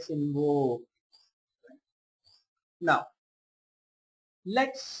members gets invoked. Now,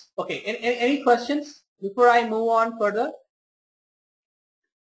 okay, any questions before I move on further?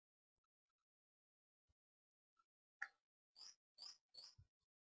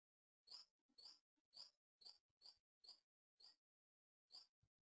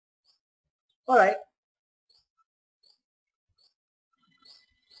 Alright.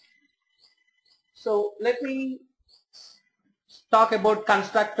 So let me talk about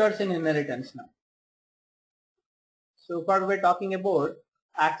constructors in inheritance now. So far we're talking about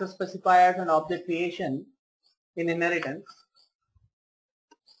access specifiers and object creation in inheritance.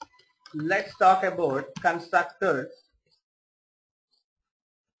 Let's talk about constructors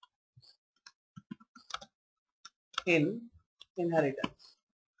in inheritance.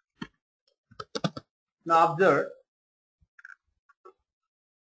 Now observe,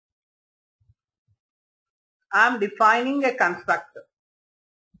 I am defining a constructor.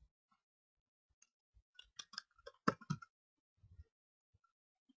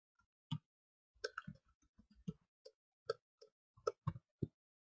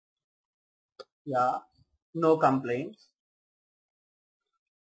 Yeah, no complaints.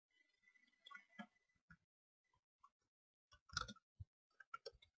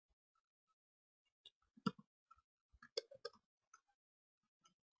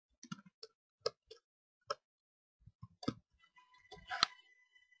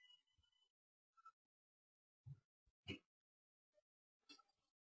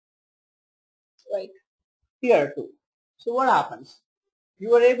 Right, here too. So what happens?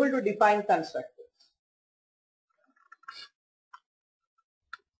 You are able to define constructors.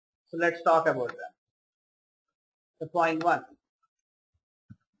 So let's talk about that. The point one.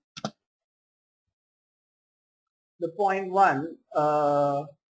 The point one,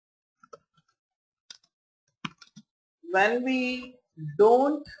 when we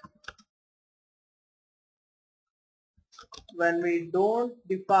don't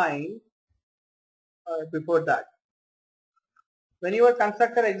define, before that, when your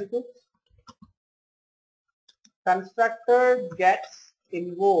constructor executes, constructor gets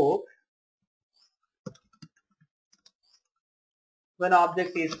invoked when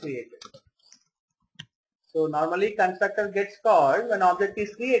object is created. So normally constructor gets called when object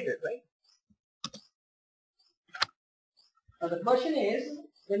is created, right? Now the question is,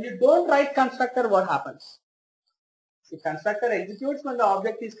 when you don't write constructor, what happens? The constructor executes when the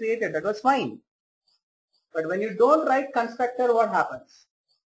object is created, that was fine. But when you don't write constructor, what happens?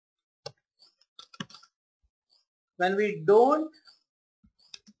 When we don't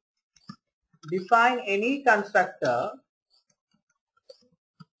define any constructor,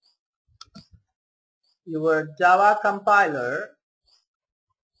 your Java compiler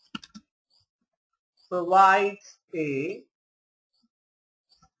provides a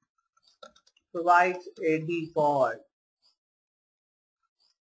default.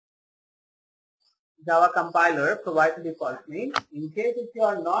 Java compiler provides a default, means in case if you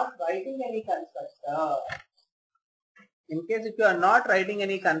are not writing any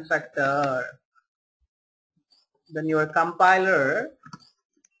constructor, then your compiler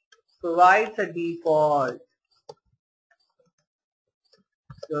provides a default.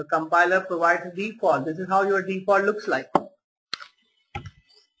 Your compiler provides a default. This is how your default looks like.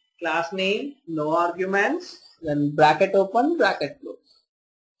 Class name, no arguments, Then bracket open, bracket close.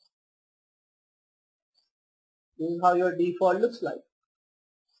 This is how your default looks like.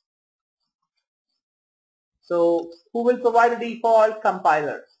 So who will provide a default?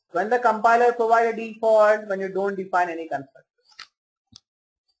 Compiler. When the compiler provides a default, when you don't define any constructors.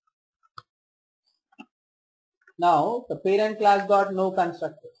 Now the parent class got no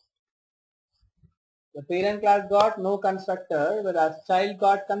constructors. The parent class got no constructor, whereas child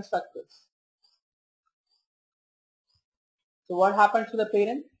got constructors. So what happens to the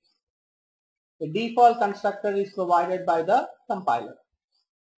parent? The default constructor is provided by the compiler.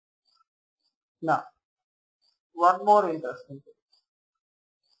 Now, one more interesting thing.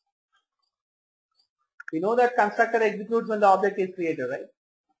 We know that constructor executes when the object is created, right?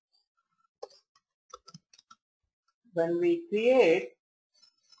 When we create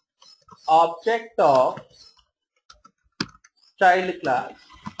object of child class,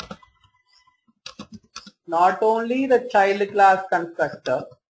 not only the child class constructor,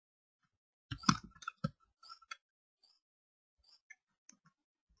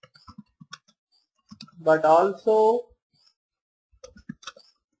 but also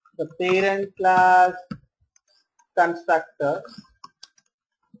the parent class constructor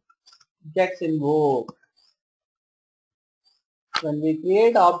gets invoked. When we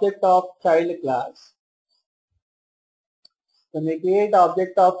create object of child class,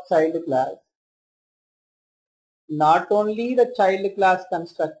 not only the child class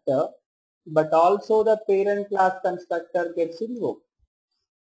constructor, but also the parent class constructor gets invoked.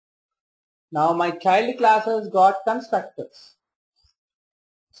 Now my child classes got constructors.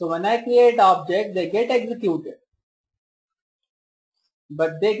 So when I create object, they get executed.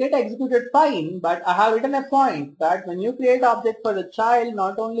 But they get executed fine, but I have written a point that when you create object for the child,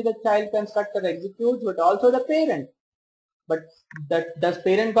 not only the child constructor executes, but also the parent. But does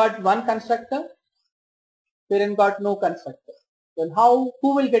parent got one constructor? Parent got no constructor. Then who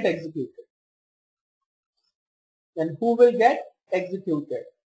will get executed? Then who will get executed?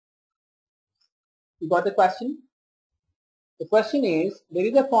 You got the question? The question is, there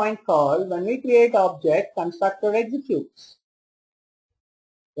is a point called when we create object, constructor executes.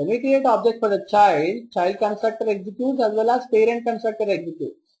 When we create object for the child constructor executes as well as parent constructor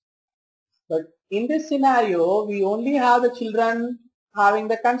executes. But in this scenario, we only have the children having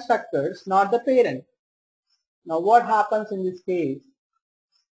the constructors, not the parent. Now what happens in this case?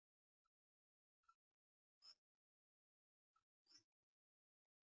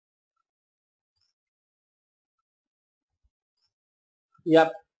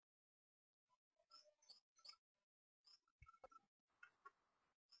 Yep.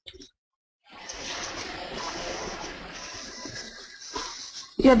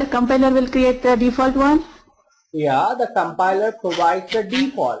 Yeah, the compiler will create the default one. Yeah, the compiler provides the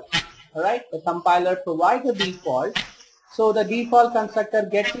default. Alright, the compiler provides the default. So the default constructor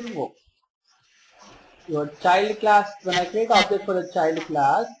gets invoked. Your child class, when I create object for the child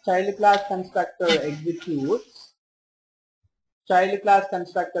class constructor executes, and child class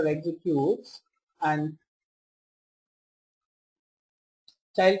constructor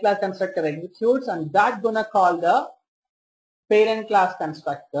executes, and that's gonna call the parent class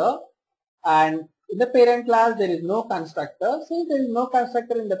constructor. And in the parent class there is no constructor. Since there is no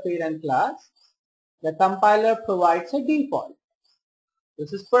constructor in the parent class, the compiler provides a default.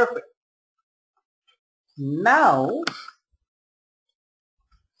 This is perfect. Now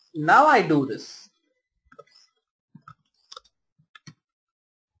I do this.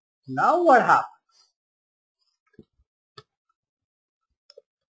 Now what happens?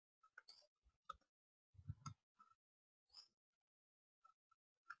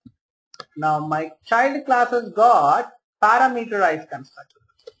 Now my child class has got parameterized constructor.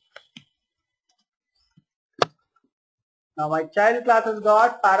 Now my child class has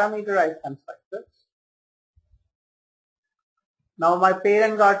got parameterized constructors. Now my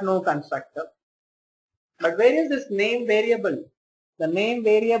parent got no constructor. But where is this name variable? The name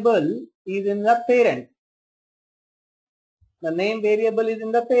variable is in the parent. The name variable is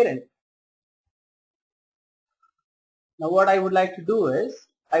in the parent. Now what I would like to do is,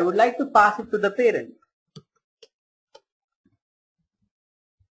 I would like to pass it to the parent.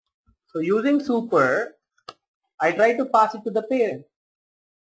 So using super, I try to pass it to the parent.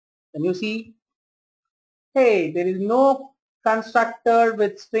 And you see, hey, there is no constructor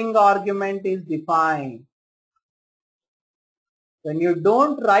with string argument is defined. When you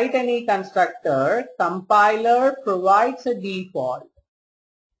don't write any constructor, compiler provides a default.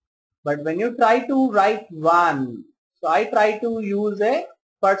 But when you try to write one, so I try to use a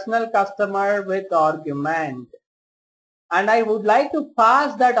personal customer with argument. And I would like to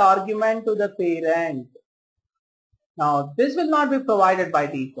pass that argument to the parent. Now this will not be provided by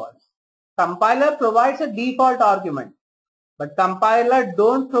default. Compiler provides a default argument, but compiler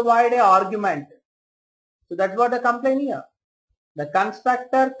don't provide a argument. So that's what the complaint here. The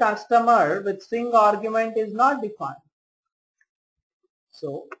constructor customer with string argument is not defined.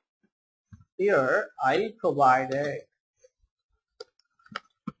 So here I provide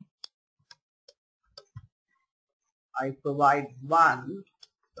one.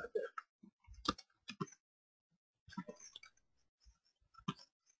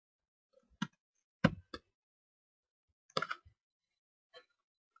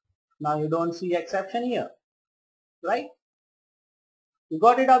 Now you don't see exception here, right? You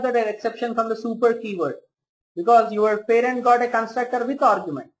got it out that exception from the super keyword because your parent got a constructor with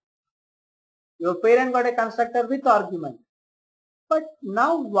argument. Your parent got a constructor with argument. But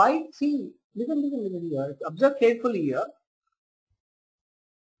now why? See, listen here. Observe carefully here.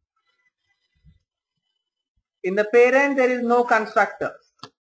 In the parent there is no constructor.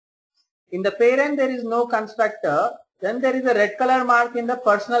 In the parent there is no constructor. Then there is a red color mark in the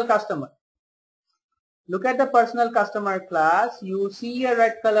personal customer. Look at the personal customer class. You see a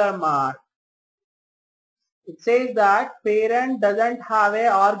red color mark. It says that parent doesn't have a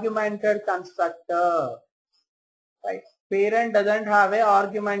argumented constructor. Right? Parent doesn't have a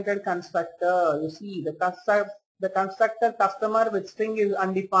argumented constructor. You see the constructor customer with string is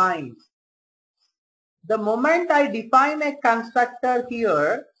undefined. The moment I define a constructor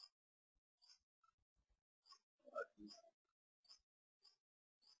here,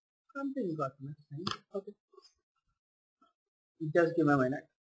 something got missing. Okay. Just give me a minute.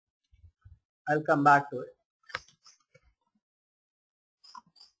 I'll come back to it.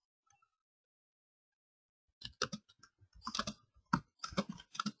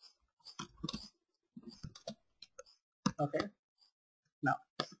 Okay.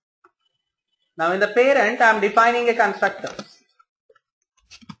 Now in the parent, I am defining a constructor.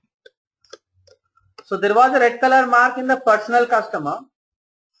 So there was a red color mark in the personal customer.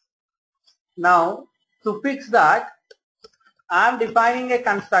 Now to fix that, I am defining a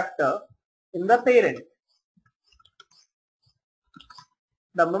constructor in the parent.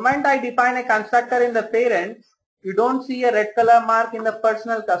 The moment I define a constructor in the parent, you don't see a red color mark in the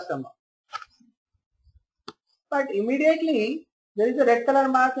personal customer. But immediately there is a red color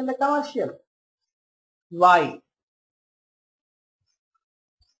mark in the commercial. Why?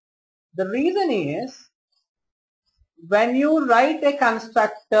 The reason is when you write a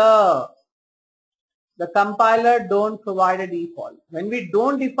constructor, the compiler don't provide a default. When we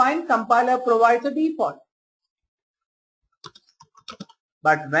don't define, compiler provides a default.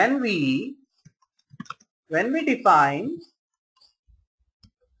 But when we define,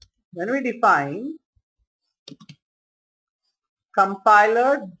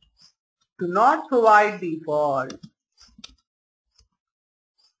 compiler do not provide default.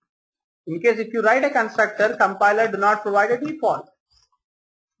 In case if you write a constructor, compiler do not provide a default.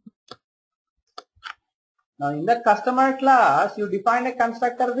 Now in the customer class, you define a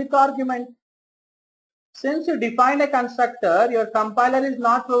constructor with argument. Since you define a constructor, your compiler is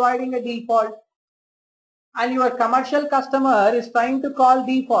not providing a default. And your commercial customer is trying to call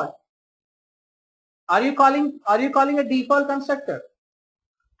default. Are you calling a default constructor?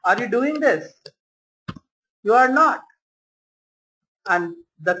 Are you doing this? You are not. And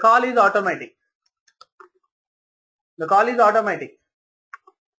the call is automatic. The call is automatic.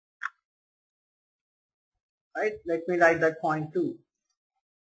 Right? Let me write that point too.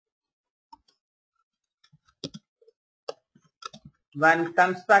 When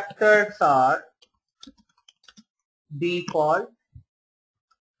constructors are default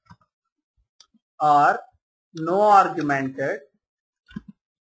or no argumented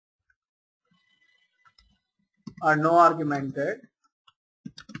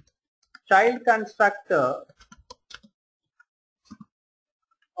child constructor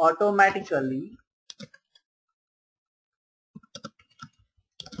automatically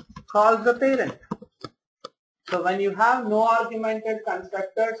calls the parent. So when you have no argumented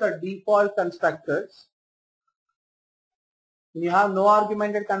constructors or default constructors,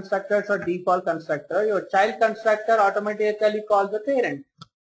 your child constructor automatically calls the parent.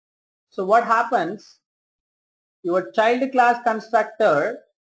 So what happens? Your child class constructor,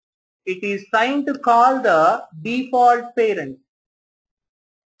 it is trying to call the default parent.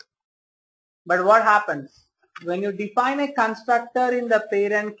 But what happens? When you define a constructor in the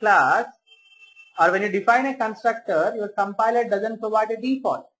parent class, or when you define a constructor, your compiler doesn't provide a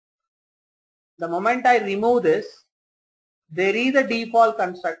default. The moment I remove this, there is a default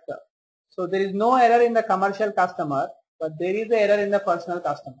constructor. So there is no error in the commercial customer, but there is an error in the personal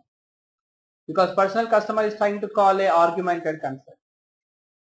customer. because personal customer is trying to call a argumented constructor.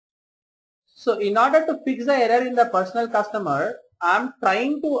 So in order to fix the error in the personal customer, I'm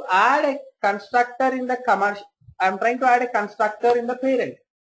trying to add a constructor in the commercial. I'm trying to add a constructor in the parent.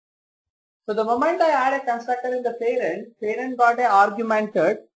 So the moment I add a constructor in the parent got a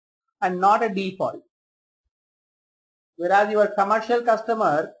argumented and not a default. Whereas your commercial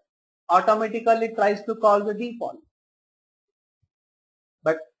customer automatically tries to call the default.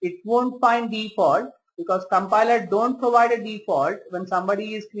 But it won't find default because compiler don't provide a default when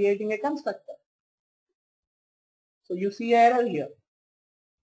somebody is creating a constructor. So you see error here.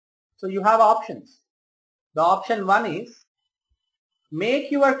 So you have options. The option 1 is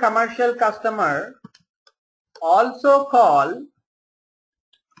make your commercial customer also call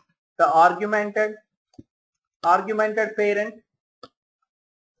the argumented parent.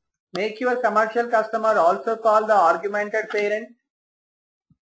 Make your commercial customer also call the argumented parent.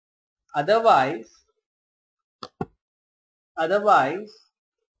 Otherwise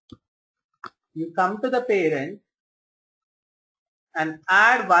you come to the parent and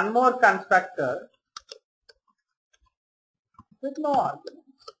add one more constructor with no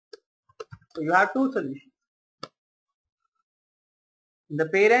arguments. So you have two solutions. In the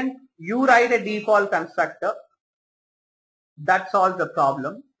parent, you write a default constructor that solves the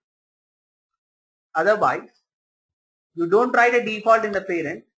problem. Otherwise, you don't write a default in the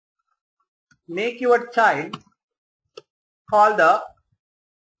parent. Make your child call the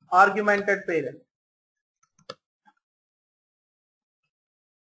argumented parent.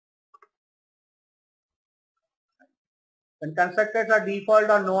 When constructors are default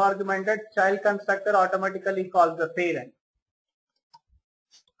or no argumented, child constructor automatically calls the parent.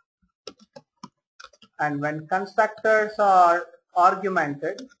 And when constructors are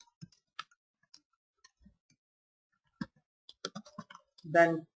argumented,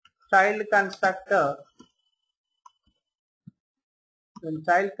 then child constructor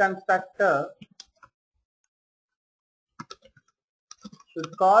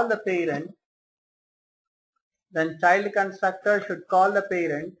should call the parent, then child constructor should call the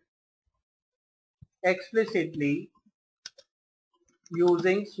parent explicitly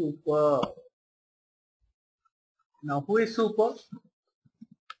using super. Now who is super?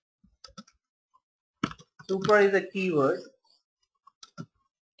 Super is a keyword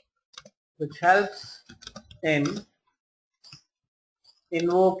which helps in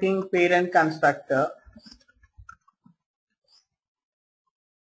invoking parent constructor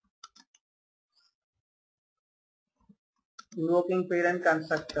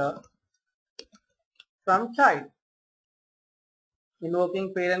from child.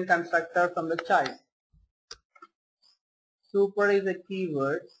 Invoking parent constructor from the child. Super is a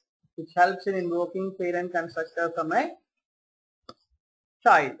keyword which helps in invoking parent constructor from a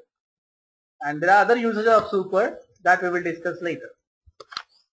child. And there are other usages of super that we will discuss later.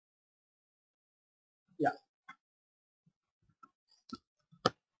 Yeah.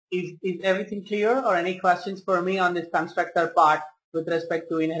 Is everything clear, or any questions for me on this constructor part with respect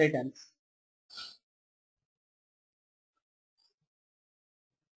to inheritance?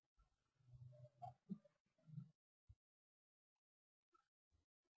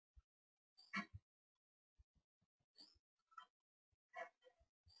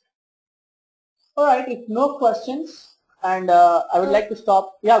 Alright, if no questions, and I would like to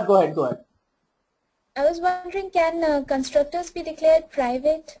stop. Yeah, go ahead. I was wondering, can constructors be declared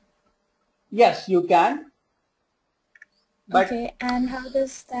private? Yes, you can. But okay, and how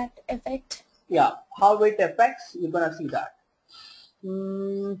does that affect? Yeah, how it affects, you're gonna see that.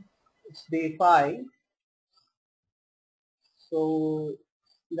 It's day 5. So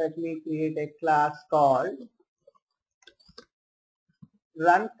let me create a class called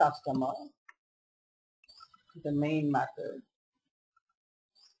run customer, the main method.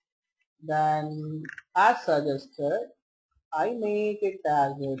 Then as suggested, I make it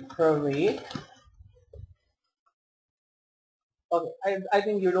as a private. Okay, I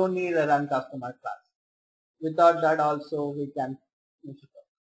think you don't need a run customer class. Without that also we can finish it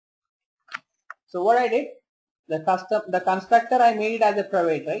up. So what I did, the constructor I made it as a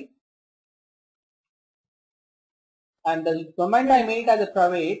private, right? And the moment I made it as a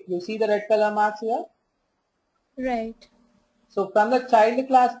private, you see the red color marks here? Right. So from the child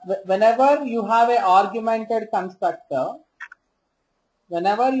class, whenever you have a argumented constructor,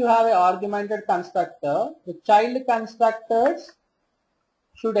 the child constructors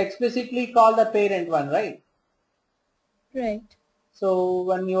should explicitly call the parent one, right? Right. So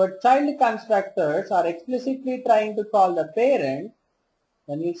when your child constructors are explicitly trying to call the parent,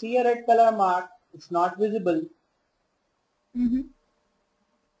 when you see a red color mark, it's not visible. Mm-hmm.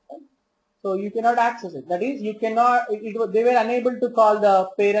 So you cannot access it. That is, you cannot, they were unable to call the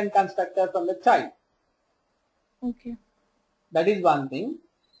parent constructor from the child. Okay. That is one thing.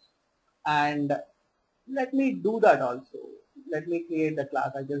 And let me do that also. Let me create the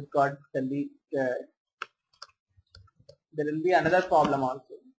class. I just got deleted. There will be another problem also.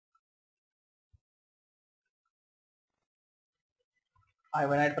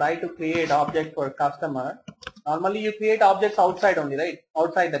 When I try to create object for customer, normally you create objects outside only, right?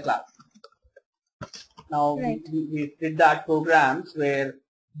 Outside the class. Now Right. we did that programs where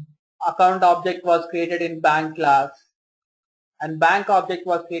account object was created in bank class and bank object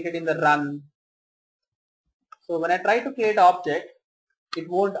was created in the run. So when I try to create object, it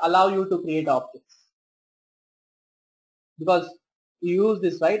won't allow you to create objects because you use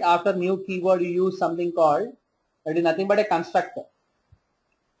this, right? After new keyword you use something called, that is nothing but a constructor.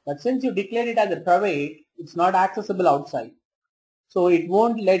 But since you declare it as a private, it's not accessible outside. So it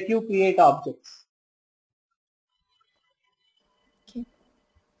won't let you create objects. Okay.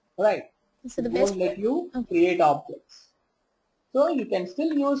 Right? So the It best won't let you okay. create objects. So you can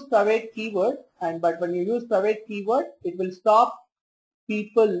still use private keyword, but when you use private keyword, it will stop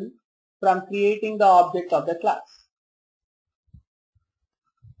people from creating the object of the class.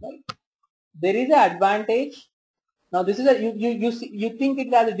 Right? There is an advantage. Now this is a you think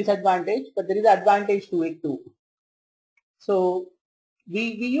it has a disadvantage, but there is an advantage to it too. So we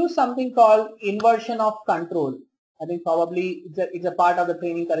use something called inversion of control. I think probably it's a part of the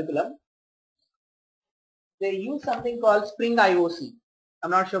training curriculum. They use something called Spring IOC. I'm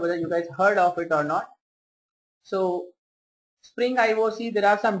not sure whether you guys heard of it or not. So Spring IOC, there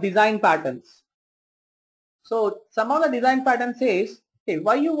are some design patterns. So some of the design pattern says, okay,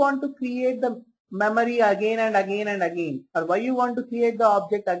 why you want to create the memory again and again and again, or why you want to create the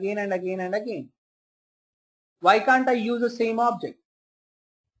object again and again and again? Why can't I use the same object?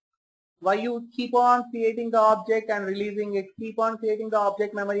 Why you keep on creating the object and releasing it, keep on creating the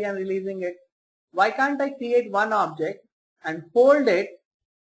object memory and releasing it? Why can't I create one object and hold it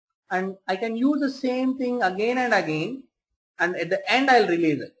and I can use the same thing again and again, and at the end I'll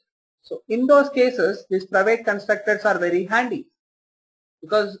release it? So in those cases, these private constructors are very handy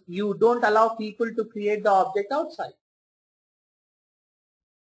because you don't allow people to create the object outside.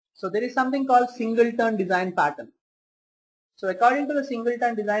 So there is something called singleton design pattern. So according to the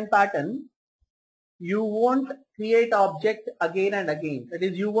singleton design pattern, you won't create object again and again. That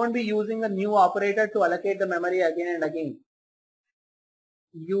is, you won't be using a new operator to allocate the memory again and again.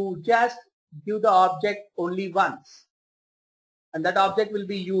 You just give the object only once and that object will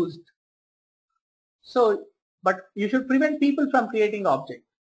be used. So, but you should prevent people from creating object.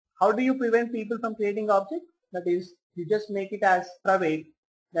 How do you prevent people from creating object? That is, you just make it as private,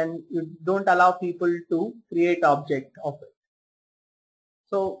 then you don't allow people to create object of it.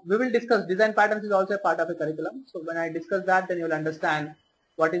 So we will discuss design patterns is also a part of a curriculum. So when I discuss that, then you will understand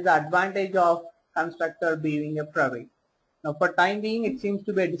what is the advantage of constructor being a private. Now for time being, it seems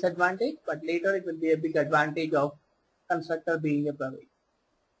to be a disadvantage, but later it will be a big advantage of constructor being a private.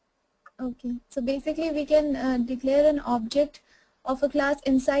 Okay. So basically we can declare an object of a class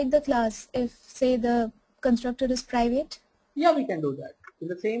inside the class if say the constructor is private. Yeah, we can do that. In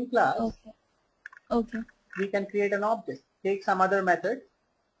the same class, Okay. Okay. we can create an object. Take some other method.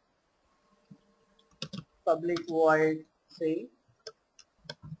 Public void say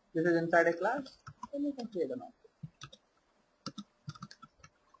this is inside a class, then you can create an object.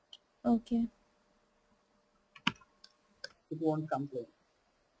 Okay. It won't complain.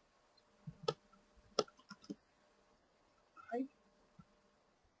 Right?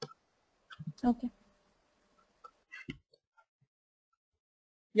 Okay.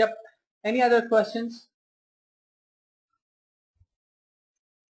 Yep. Any other questions?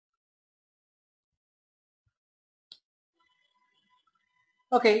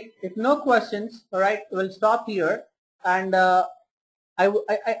 Okay, if no questions, all right, we'll stop here. And I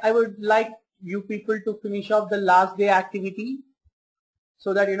would like you people to finish off the last day activity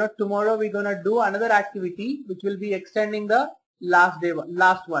so that, tomorrow we're going to do another activity which will be extending the last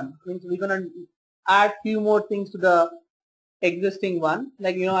one. Means we're going to add few more things to the existing one.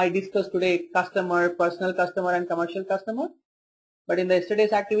 Like, I discussed today customer, personal customer and commercial customer. But in the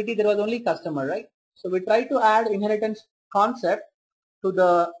yesterday's activity, there was only customer, right? So we try to add inheritance concept to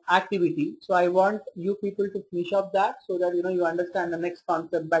the activity. So I want you people to finish up that so that you understand the next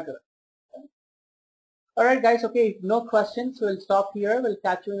concept better. Okay? All right, guys. Okay, no questions. We'll stop here. We'll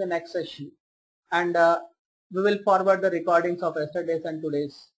catch you in the next session, and we will forward the recordings of yesterday's and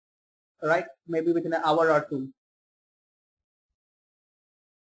today's. All right, maybe within an hour or two.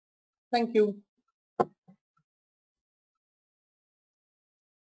 Thank you.